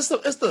 It's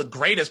the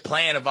greatest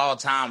plan of all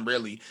time,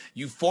 really.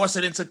 You force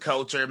it into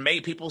culture,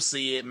 make people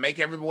see it, make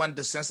everyone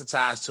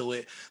desensitized to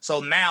it. So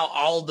now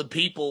all the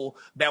people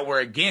that were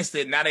against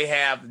it, now they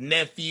have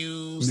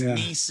nephews,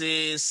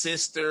 nieces,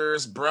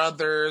 sisters,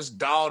 brothers,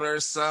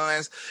 daughters,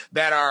 sons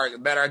that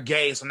are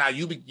gay. So now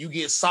you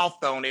get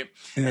soft on it.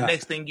 Yeah. And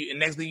next thing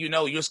you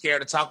know, you're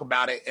scared to talk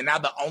about it. And now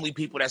the only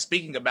people that's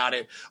speaking about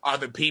it are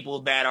the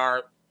people that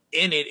are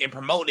in it and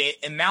promoting it,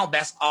 and now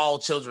that's all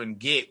children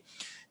get,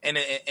 and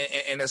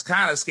it's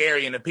kind of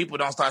scary. And if people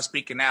don't start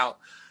speaking out,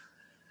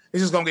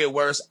 it's just gonna get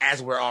worse,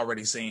 as we're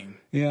already seeing.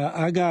 Yeah,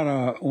 I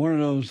got one of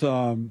those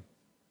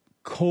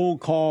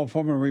cold call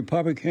from a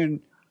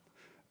Republican.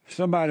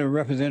 Somebody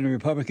representing the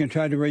Republican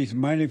tried to raise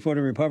money for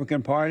the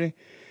Republican Party,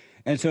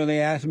 and so they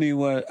asked me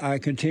what I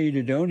continue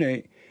to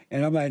donate,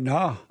 and I'm like,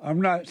 no,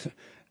 I'm not.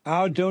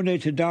 I'll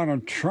donate to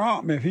Donald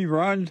Trump if he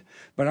runs,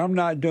 but I'm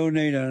not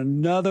donating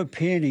another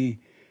penny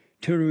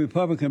to the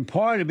Republican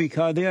Party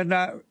because they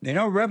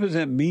don't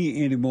represent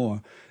me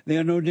anymore. They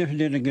are no different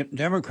than the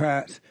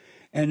Democrats.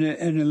 And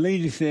the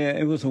lady said,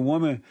 it was a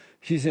woman,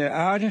 she said,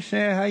 I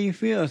understand how you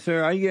feel,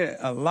 sir. I get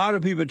a lot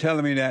of people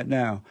telling me that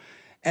now.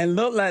 And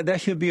look like that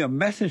should be a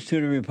message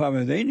to the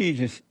Republicans. They need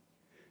to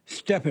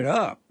step it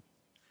up.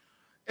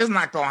 It's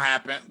not going to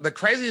happen. The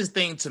craziest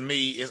thing to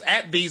me is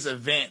at these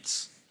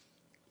events,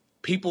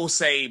 people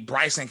say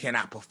Bryson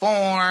cannot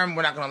perform.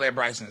 We're not going to let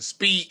Bryson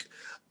speak.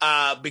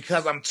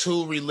 Because I'm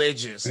too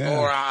religious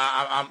or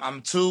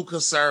I'm too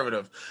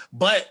conservative,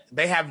 but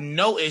they have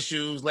no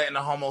issues letting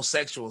a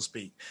homosexual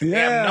speak.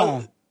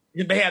 Yeah.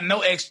 They have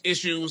no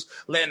issues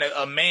letting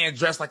a man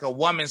dressed like a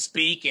woman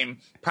speak and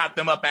prop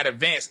them up at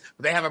events.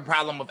 But they have a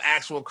problem with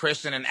actual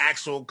Christian and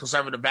actual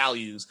conservative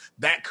values.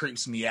 That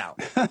creeps me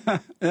out.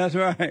 That's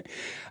right.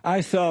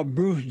 I saw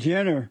Bruce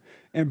Jenner,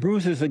 and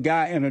Bruce is a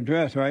guy in a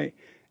dress, right?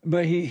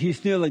 But he's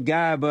still a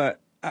guy,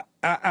 but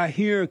I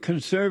hear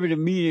conservative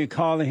media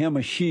calling him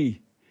a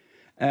she.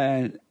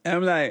 And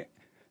I'm like,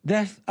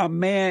 that's a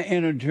man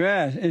in a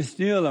dress. It's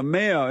still a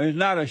male. It's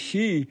not a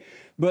she.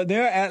 But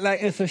they're acting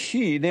like it's a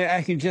she. They're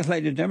acting just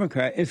like the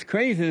Democrat. It's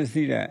crazy to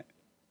see that.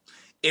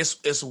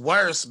 It's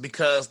worse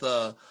because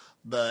the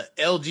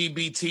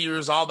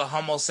LGBTers, all the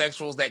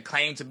homosexuals that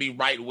claim to be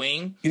right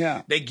wing,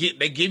 they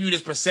give you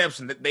this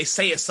perception that they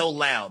say it so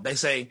loud. They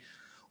say,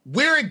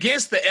 we're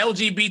against the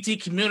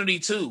LGBT community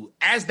too,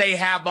 as they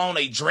have on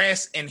a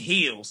dress and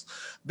heels.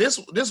 This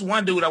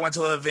one dude I went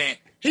to an event,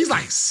 he's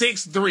like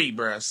 6'3",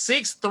 bro,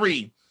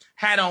 6'3",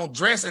 had on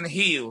dress and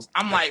heels.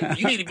 I'm like,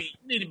 you need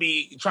to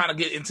be trying to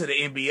get into the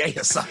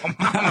NBA or something.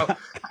 I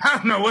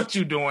don't know what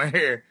you're doing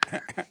here.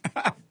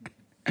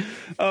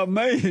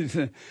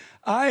 Amazing.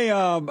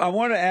 I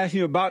want to ask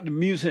you about the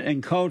music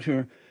and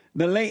culture.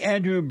 The late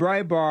Andrew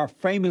Breitbart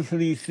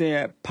famously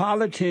said,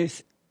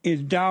 politics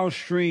is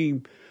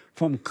downstream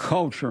from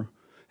culture.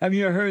 Have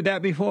you ever heard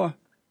that before?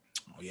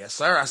 Oh, yes,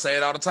 sir. I say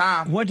it all the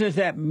time. What does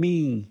that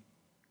mean?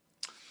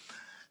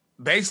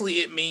 Basically,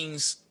 it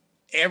means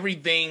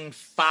everything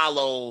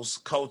follows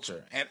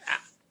culture. And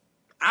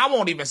I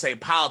won't even say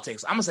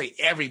politics. I'm going to say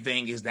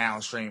everything is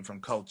downstream from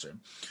culture.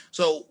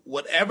 So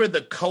whatever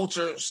the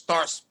culture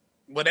starts,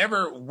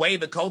 whatever way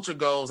the culture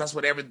goes, that's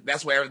where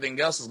everything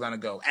else is going to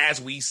go,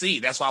 as we see.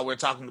 That's why we're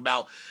talking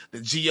about the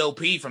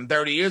GOP from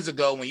 30 years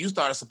ago when you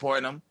started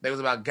supporting them. They was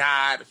about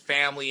God,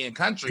 family, and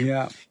country.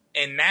 Yeah.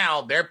 And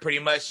now they're pretty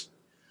much,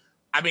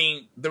 I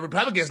mean, the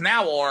Republicans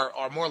now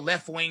are more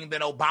left-wing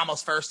than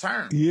Obama's first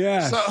term.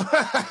 Yeah.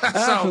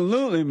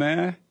 Absolutely,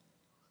 man.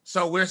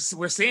 So we're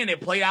seeing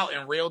it play out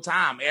in real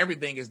time.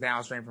 Everything is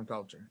downstream from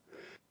culture.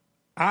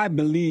 I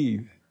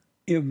believe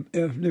if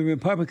the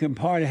Republican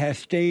Party has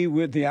stayed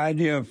with the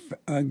idea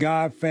of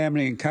God,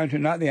 family, and country,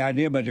 not the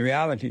idea, but the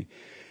reality,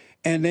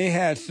 and they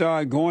had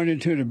started going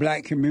into the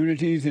black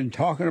communities and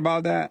talking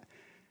about that,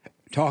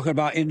 talking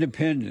about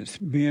independence,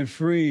 being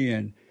free,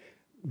 and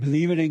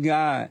believing in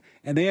God,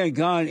 and they had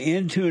gone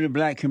into the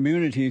black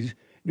communities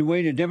the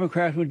way the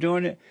Democrats were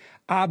doing it,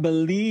 I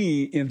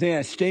believe if they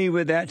had stayed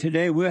with that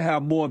today, we'll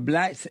have more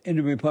blacks in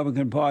the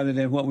Republican Party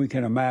than what we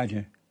can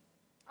imagine.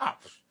 Oh,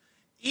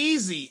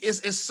 easy.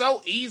 It's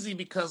so easy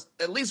because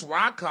at least where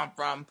I come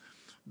from,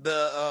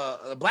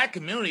 the black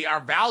community,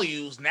 our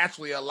values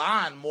naturally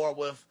align more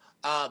with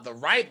the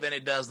right than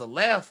it does the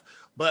left.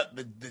 But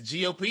the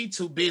GOP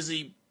too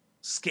busy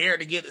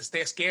scared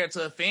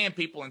to offend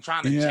people and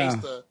trying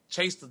to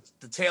chase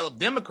the tail of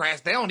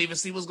Democrats. They don't even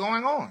see what's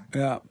going on.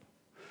 Yeah.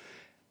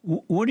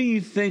 What do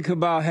you think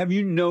about, have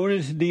you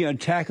noticed the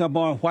attack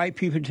upon white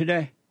people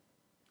today?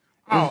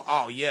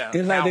 Oh yeah.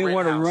 It's like they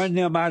want to run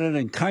them out of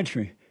the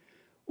country.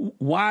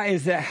 Why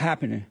is that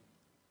happening?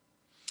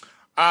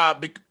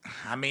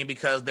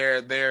 Because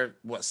they're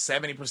what,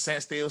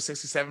 70% still,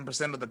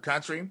 67% of the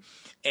country,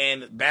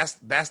 and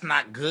that's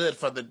not good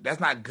for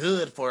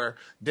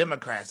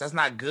Democrats. That's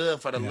not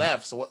good for the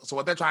left. So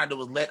what they're trying to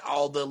do is let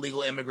all the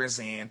illegal immigrants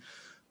in,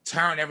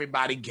 turn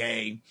everybody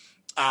gay,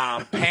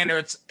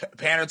 pander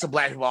to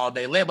black people all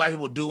day, let black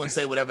people do and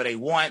say whatever they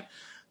want,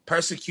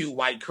 persecute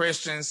white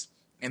Christians.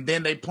 And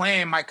then they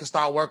plan might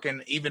start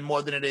working even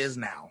more than it is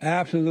now.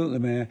 Absolutely,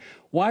 man.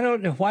 Why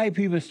don't the white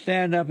people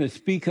stand up and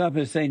speak up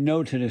and say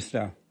no to this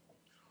stuff?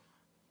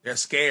 They're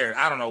scared.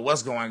 I don't know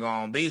what's going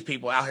on. These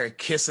people out here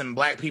kissing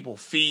black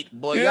people's feet.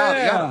 Boy,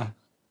 y'all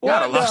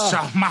lost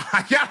y'all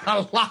mind.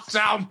 Y'all lost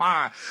y'all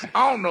mind.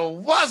 I don't know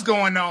what's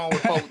going on with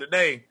folk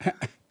today.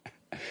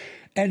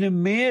 And the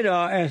men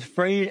are as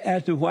afraid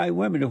as the white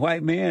women. The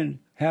white men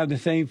have the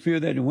same fear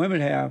that the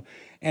women have.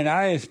 And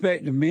I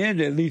expect the men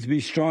to at least be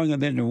stronger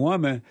than the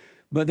woman,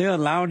 but they're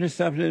allowing this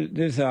stuff,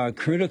 this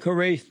critical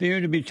race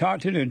theory to be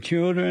taught to their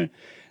children.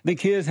 The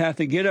kids have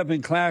to get up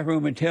in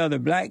classroom and tell the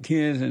black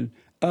kids and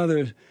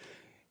others,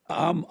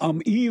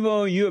 I'm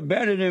evil, you're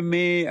better than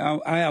me,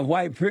 I have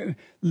white privilege.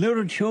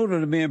 Little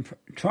children are being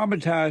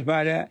traumatized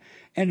by that,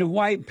 and the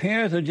white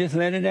parents are just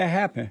letting that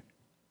happen.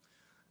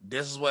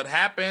 This is what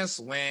happens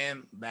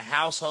when the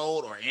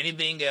household or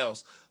anything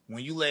else,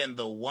 when you letting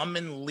the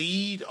woman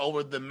lead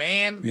over the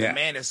man, the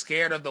man is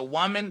scared of the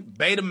woman,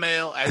 beta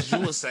male, as you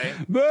would say.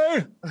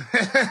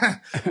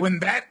 When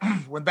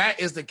that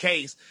is the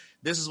case,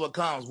 this is what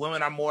comes.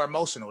 Women are more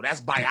emotional. That's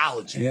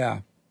biology.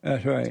 Yeah,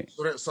 that's right.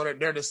 So that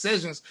their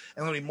decisions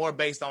are going to be more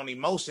based on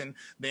emotion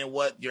than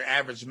what your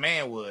average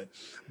man would.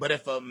 But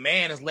if a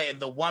man is letting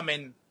the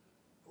woman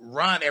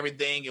run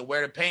everything and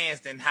wear the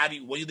pants, then what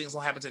do you think is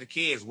going to happen to the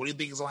kids? What do you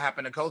think is going to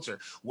happen to culture?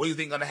 What do you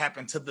think is going to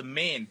happen to the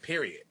men,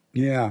 period?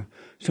 Yeah.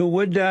 So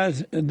what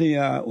does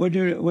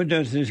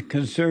this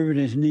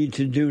conservatives need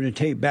to do to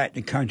take back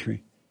the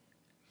country?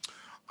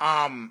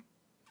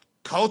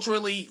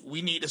 Culturally,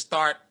 we need to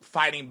start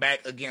fighting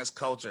back against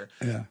culture.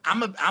 Yeah.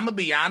 I'm gonna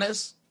be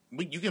honest.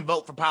 You can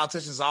vote for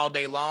politicians all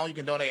day long. You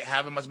can donate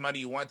however much money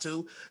you want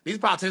to. These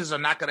politicians are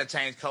not going to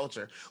change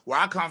culture. Where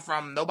I come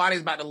from,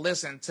 nobody's about to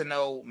listen to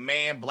no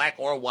man, black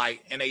or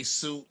white, in a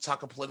suit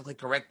talking politically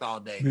correct all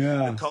day.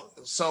 Yeah.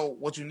 So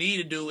what you need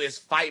to do is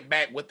fight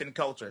back within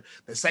culture.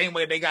 The same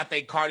way they got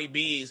their Cardi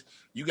B's.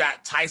 You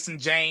got Tyson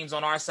James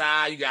on our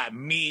side. You got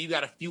me. You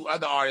got a few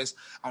other artists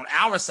on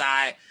our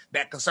side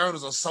that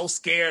conservatives are so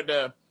scared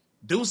to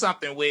do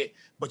something with,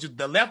 but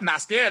the left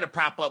not scared to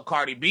prop up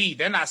Cardi B.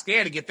 They're not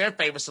scared to get their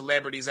favorite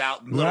celebrities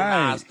out.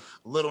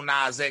 Little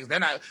Nas X.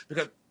 They're not,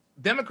 because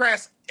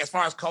Democrats, as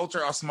far as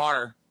culture, are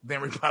smarter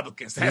than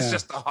Republicans. That's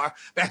just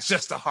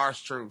the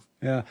harsh truth.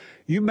 Yeah,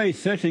 you made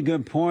such a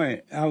good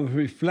point. I was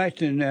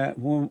reflecting that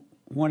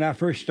when I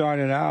first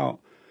started out,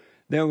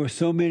 there were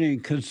so many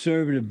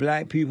conservative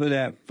black people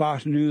that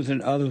Fox News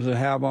and others would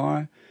have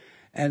on,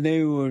 and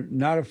they were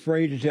not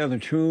afraid to tell the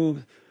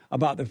truth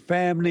about the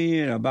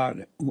family and about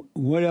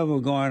whatever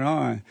going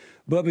on.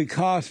 But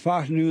because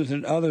Fox News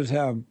and others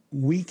have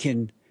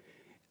weakened,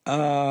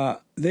 they're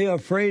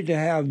afraid to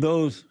have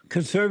those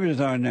conservatives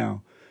on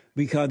now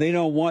because they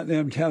don't want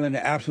them telling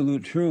the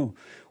absolute truth.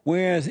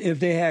 Whereas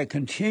if they had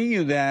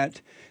continued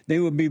that, they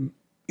would be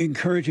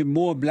encouraging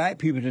more black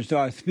people to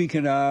start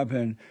speaking up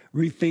and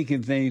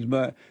rethinking things,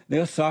 but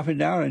they'll soften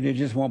down and they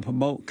just won't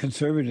promote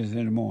conservatives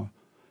anymore.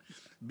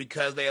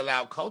 Because they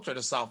allow culture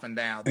to soften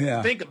down.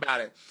 Yeah. Think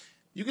about it.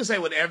 You can say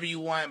whatever you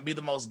want, be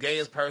the most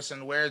gayest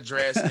person, wear a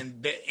dress,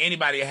 and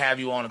anybody will have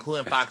you on,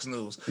 including Fox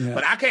News. Yeah.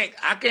 But I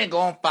can't go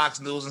on Fox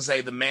News and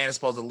say the man is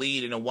supposed to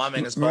lead and the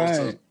woman is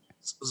supposed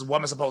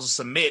to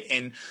submit.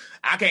 And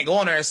I can't go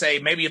on there and say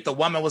maybe if the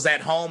woman was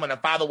at home and the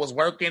father was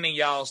working and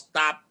y'all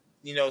stop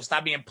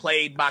being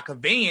played by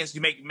convenience, you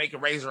make her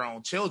raise her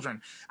own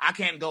children. I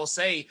can't go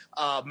say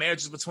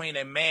marriage is between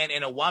a man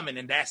and a woman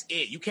and that's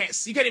it. You can't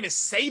even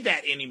say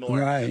that anymore.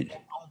 Right.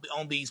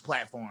 On these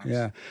platforms.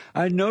 Yeah.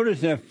 I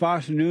noticed that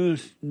Fox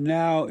News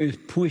now is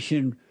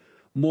pushing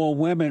more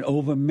women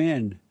over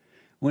men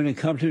when it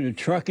comes to the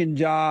trucking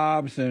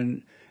jobs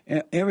and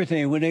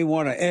everything. When they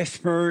want an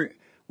expert,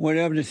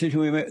 whatever the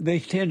situation, they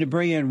tend to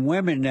bring in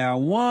women now.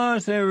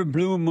 Once every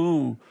blue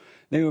moon,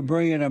 they were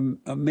bringing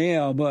a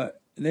male,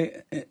 but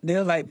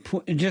they're like,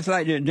 just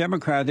like the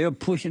Democrats, they're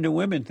pushing the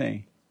women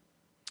thing.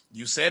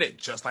 You said it,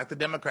 just like the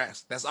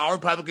Democrats. That's all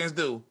Republicans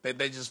do.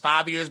 They just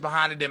 5 years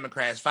behind the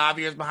Democrats, 5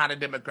 years behind the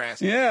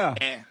Democrats. Yeah.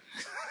 And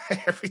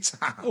every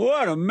time.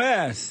 What a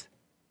mess.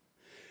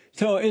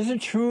 So is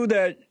it true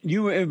that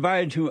you were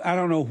invited to, I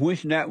don't know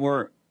which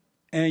network,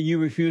 and you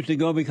refused to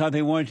go because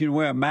they wanted you to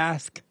wear a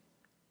mask?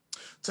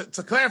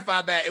 to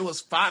clarify that, it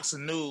was Fox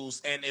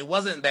News, and it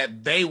wasn't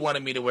that they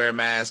wanted me to wear a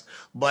mask,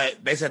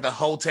 but they said the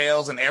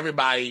hotels and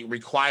everybody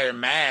required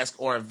mask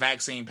or a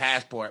vaccine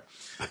passport,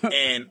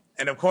 and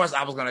of course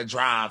I was going to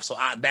drive, so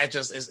that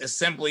just it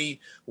simply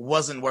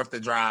wasn't worth the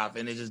drive,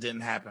 and it just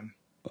didn't happen.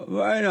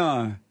 Right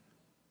on.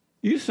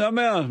 You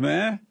something else,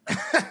 man.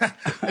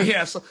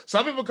 Yeah, so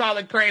some people call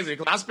it crazy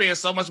because I spend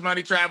so much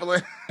money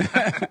traveling.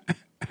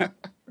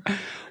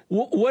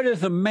 What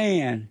is a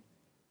man?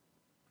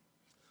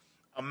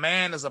 A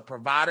man is a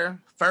provider.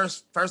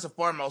 First and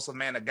foremost, a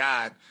man of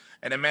God.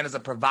 And a man is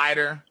a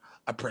provider,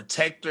 a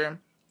protector,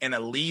 and a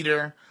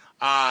leader,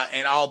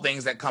 and all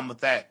things that come with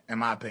that, in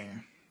my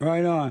opinion.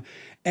 Right on.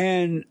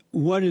 And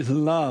what is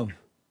love?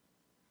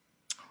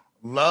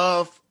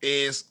 Love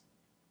is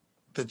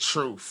the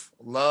truth.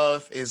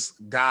 Love is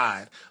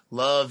God.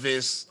 Love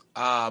is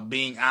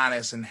being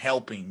honest and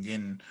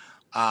helping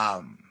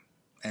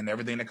and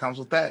everything that comes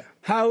with that.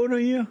 How old are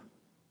you?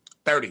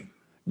 30.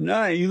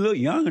 No, you look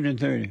younger than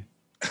 30.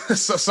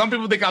 So some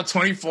people think I'm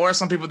 24.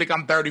 Some people think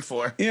I'm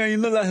 34. Yeah, you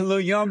look like a little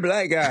young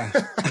black guy.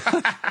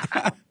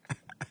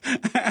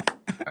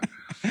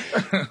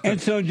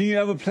 And so do you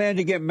ever plan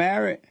to get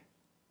married?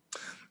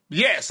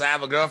 Yes, I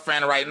have a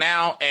girlfriend right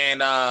now,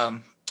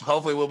 and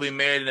hopefully we'll be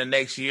married in the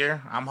next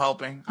year. I'm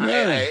hoping.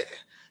 Really?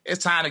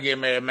 It's time to get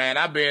married, man.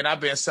 I've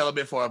been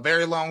celibate for a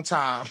very long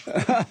time.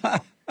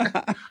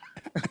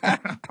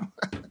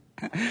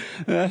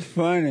 That's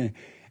funny.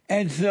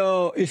 And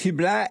so is she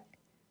black?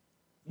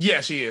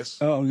 Yeah, she is.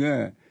 Oh,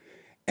 good.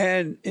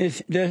 And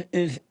is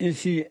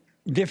she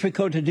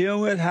difficult to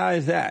deal with? How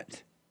is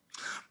that?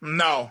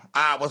 No.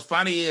 What's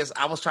funny is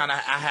I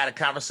had a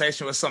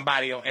conversation with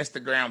somebody on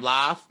Instagram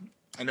Live,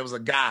 and it was a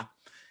guy,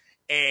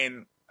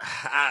 and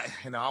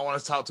I want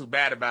to talk too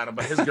bad about him,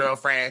 but his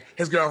girlfriend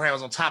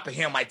was on top of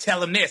him, like,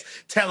 tell him this,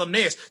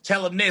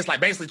 like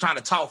basically trying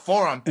to talk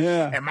for him.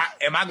 Yeah. And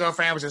my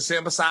girlfriend was just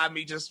sitting beside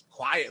me, just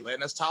quiet,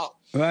 letting us talk.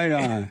 Right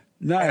on.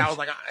 Nice. And I was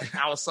like,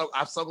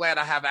 I'm so glad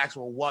I have an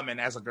actual woman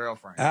as a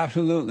girlfriend.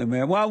 Absolutely,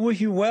 man. Well, I wish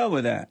you well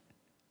with that.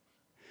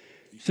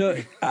 So,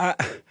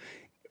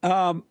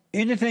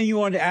 anything you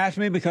want to ask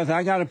me, because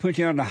I got to put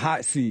you on the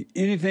hot seat.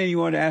 Anything you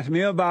want to ask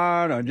me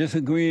about or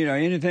disagree or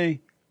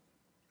anything?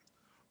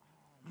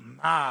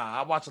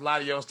 I watch a lot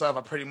of your stuff.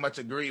 I pretty much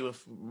agree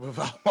with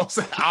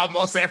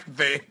almost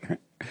everything.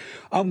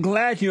 I'm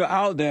glad you're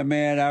out there,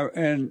 man.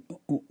 And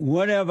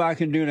whatever I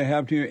can do to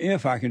help you,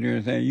 if I can do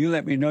anything, you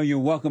let me know. You're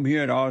welcome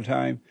here at all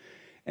time.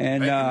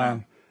 And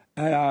Thank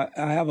you, man.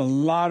 I have a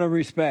lot of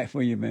respect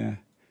for you, man.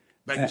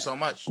 Thank you so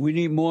much. We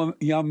need more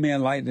young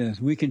men like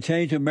this. We can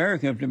change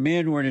America. If the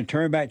men were to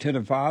turn back to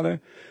the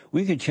Father,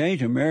 we can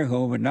change America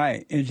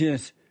overnight. It's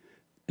just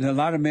a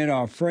lot of men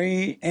are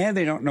afraid, and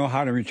they don't know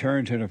how to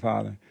return to the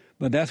Father.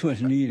 But that's what's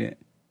needed.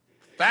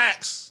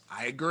 Facts.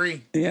 I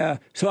agree. Yeah.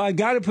 So I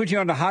got to put you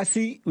on the hot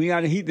seat. We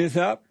got to heat this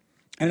up.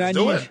 And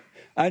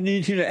I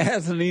need you to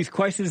answer these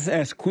questions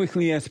as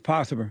quickly as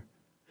possible.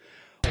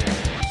 The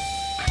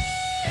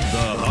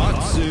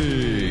hot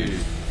seat.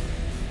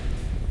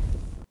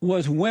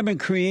 Was women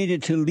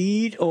created to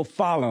lead or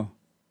follow?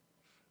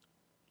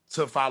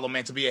 To follow,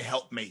 man, to be a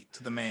helpmate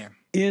to the man.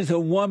 Is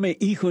a woman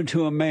equal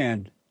to a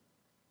man?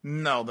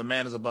 No, the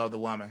man is above the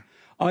woman.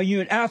 Are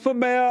you an alpha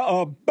male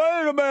or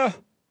beta male?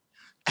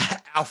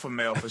 Alpha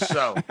male for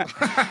sure.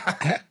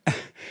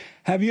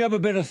 Have you ever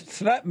been a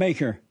slut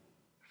maker?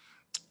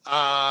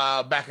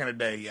 Back in the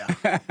day,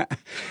 yeah.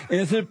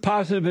 Is it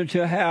possible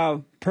to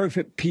have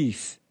perfect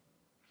peace?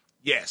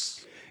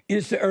 Yes.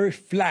 Is the earth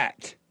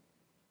flat?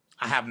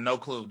 I have no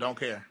clue. Don't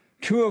care.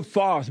 True or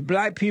false?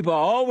 Black people are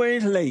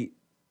always late.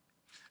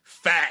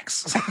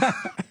 Facts.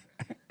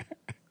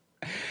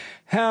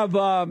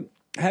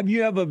 Have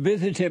you ever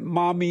visited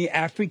Mommy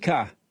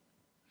Africa?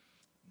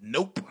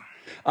 Nope.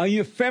 Are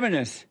you a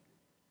feminist?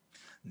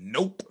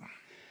 Nope.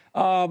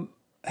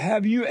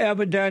 Have you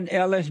ever done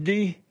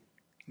LSD?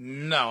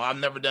 No, I've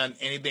never done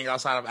anything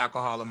outside of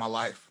alcohol in my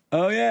life.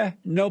 Oh, yeah?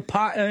 No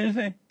pot or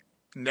anything?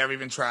 Never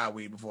even tried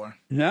weed before.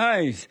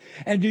 Nice.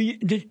 And do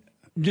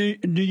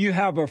you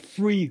have a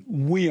free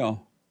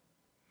will?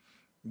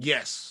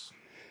 Yes.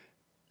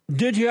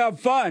 Did you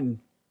have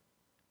fun?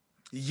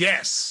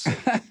 Yes.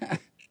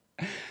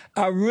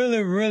 I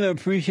really, really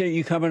appreciate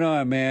you coming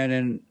on, man.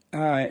 And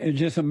it's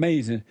just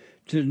amazing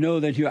to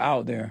know that you're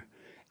out there.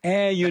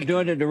 And you're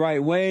doing it the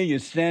right way. You're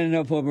standing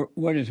up for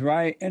what is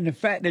right. And the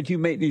fact that you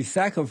make these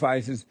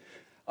sacrifices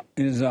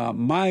is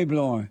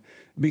mind-blowing.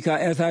 Because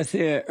as I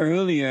said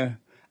earlier,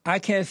 I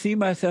can't see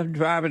myself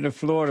driving to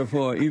Florida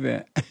for an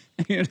event.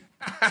 You know?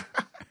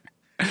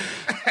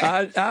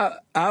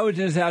 I would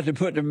just have to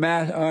put the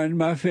mask on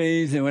my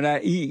face and when I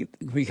eat,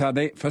 because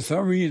for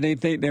some reason they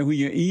think that when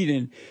you're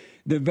eating,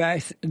 the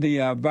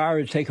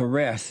virus take a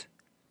rest.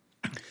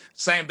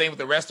 Same thing with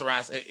the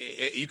restaurants.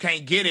 You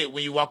can't get it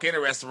when you walk in a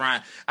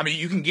restaurant. I mean,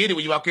 you can get it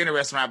when you walk in a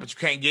restaurant, but you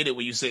can't get it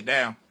when you sit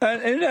down.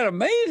 Isn't that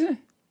amazing?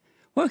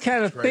 What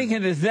kind of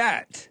thinking is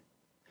that?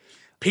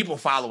 People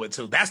follow it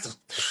too. That's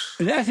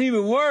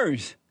even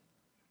worse.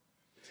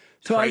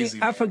 So crazy,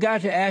 I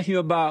forgot to ask you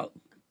about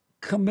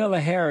Camilla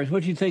Harris.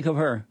 What do you think of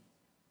her?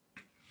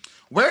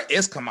 Where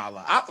is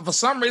Kamala? For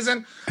some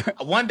reason,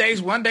 one day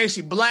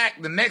she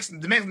black, the next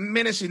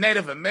minute she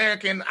Native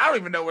American. I don't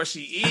even know where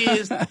she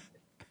is.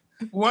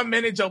 1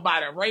 minute Joe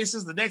Biden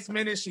racist, the next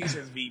minute she's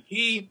his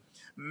VP.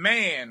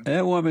 Man,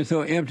 that woman's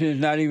so empty,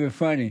 it's not even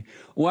funny.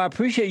 Well, I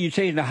appreciate you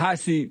taking the hot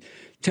seat.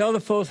 Tell the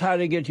folks how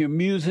to get your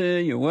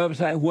music, your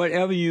website,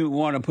 whatever you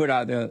want to put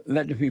out there.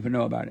 Let the people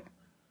know about it.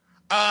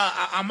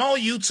 I'm on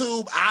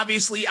YouTube.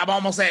 Obviously, I'm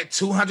almost at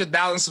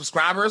 200,000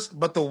 subscribers.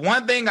 But the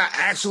one thing I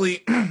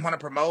actually want to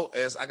promote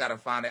is I gotta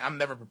find it. I'm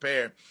never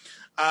prepared.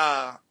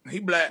 He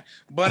black,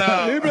 but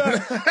He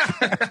black.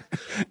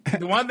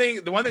 the one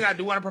thing I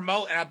do want to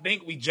promote, and I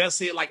think we just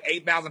hit like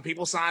 8,000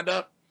 people signed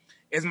up,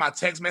 is my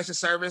text message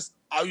service.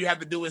 All you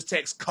have to do is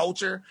text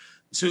culture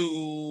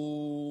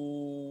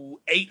to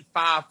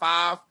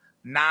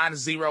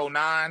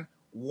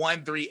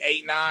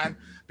 855-909-1389.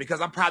 Because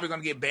I'm probably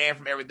going to get banned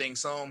from everything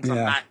soon.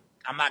 Because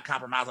I'm not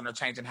compromising or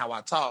changing how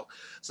I talk.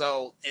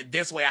 So in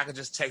this way, I can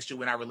just text you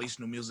when I release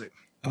new music.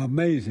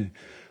 Amazing.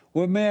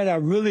 Well, man, I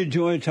really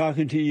enjoyed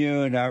talking to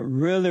you, and I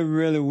really,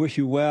 really wish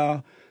you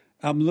well.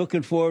 I'm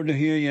looking forward to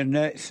hearing your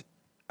next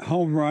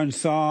home run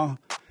song.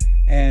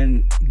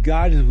 And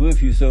God is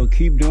with you, so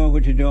keep doing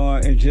what you're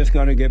doing. It's just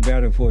going to get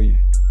better for you.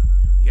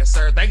 Yes,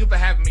 sir. Thank you for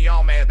having me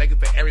on, man. Thank you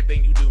for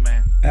everything you do,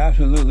 man.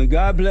 Absolutely.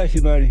 God bless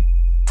you, buddy.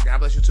 God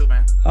bless you too,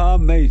 man.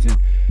 Amazing.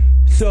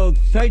 So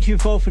thank you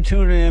folks for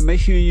tuning in. Make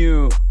sure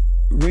you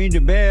ring the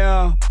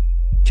bell,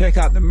 check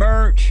out the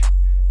merch,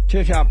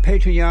 check out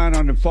Patreon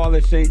on the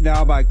TheFallenState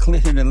now by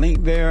clicking the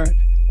link there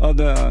of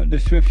the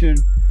description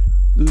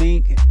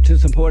link to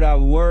support our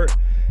work.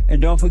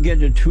 And don't forget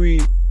to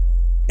tweet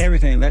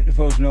everything. Let the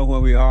folks know where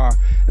we are.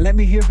 Let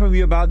me hear from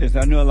you about this.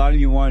 I know a lot of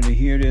you wanted to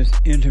hear this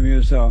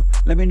interview, so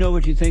let me know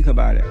what you think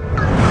about it.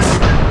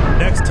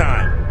 Next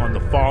time on The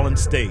Fallen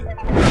State.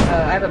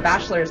 I have a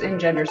bachelor's in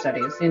gender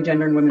studies, in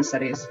gender and women's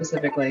studies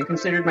specifically.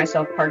 Considered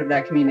myself part of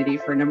that community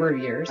for a number of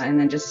years, and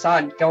then just saw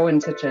it go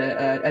in such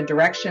a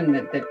direction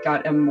that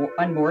got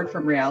unmoored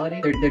from reality.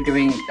 They're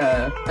doing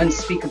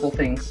unspeakable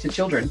things to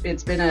children.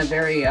 It's been a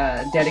very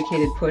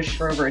dedicated push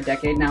for over a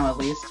decade now, at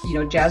least. You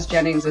know, Jazz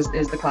Jennings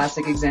is the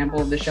classic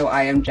example of the show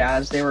I Am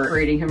Jazz. They were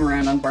parading him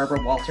around on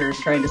Barbara Walters,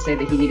 trying to say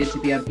that he needed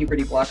to be on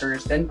puberty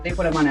blockers. Then they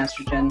put him on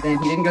estrogen.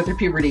 Then he didn't go through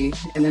puberty,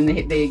 and then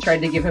they tried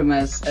to give him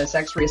a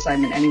sex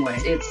reassignment anyway.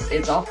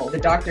 It's awful. The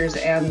doctors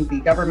and the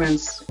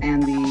governments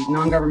and the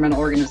non-governmental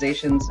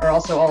organizations are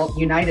also all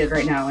united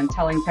right now in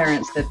telling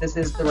parents that this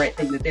is the right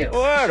thing to do.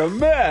 What a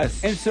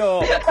mess. And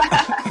so...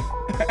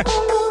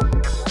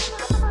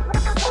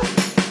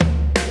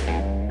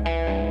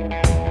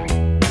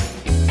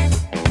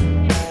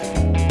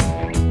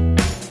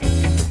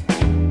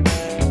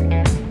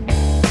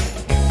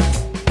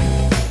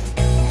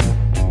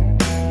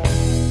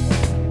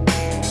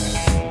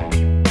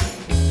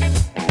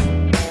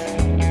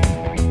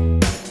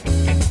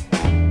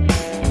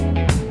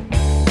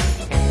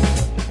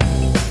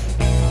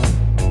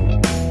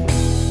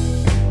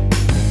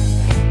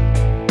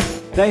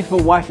 Thanks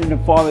for watching The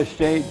Fallen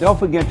State. Don't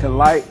forget to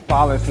like,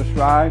 follow,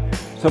 subscribe.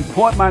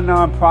 Support my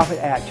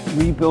nonprofit at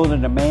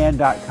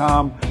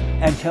rebuildingtheman.com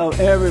and tell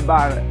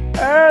everybody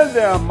and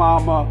their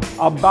mama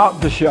about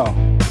the show.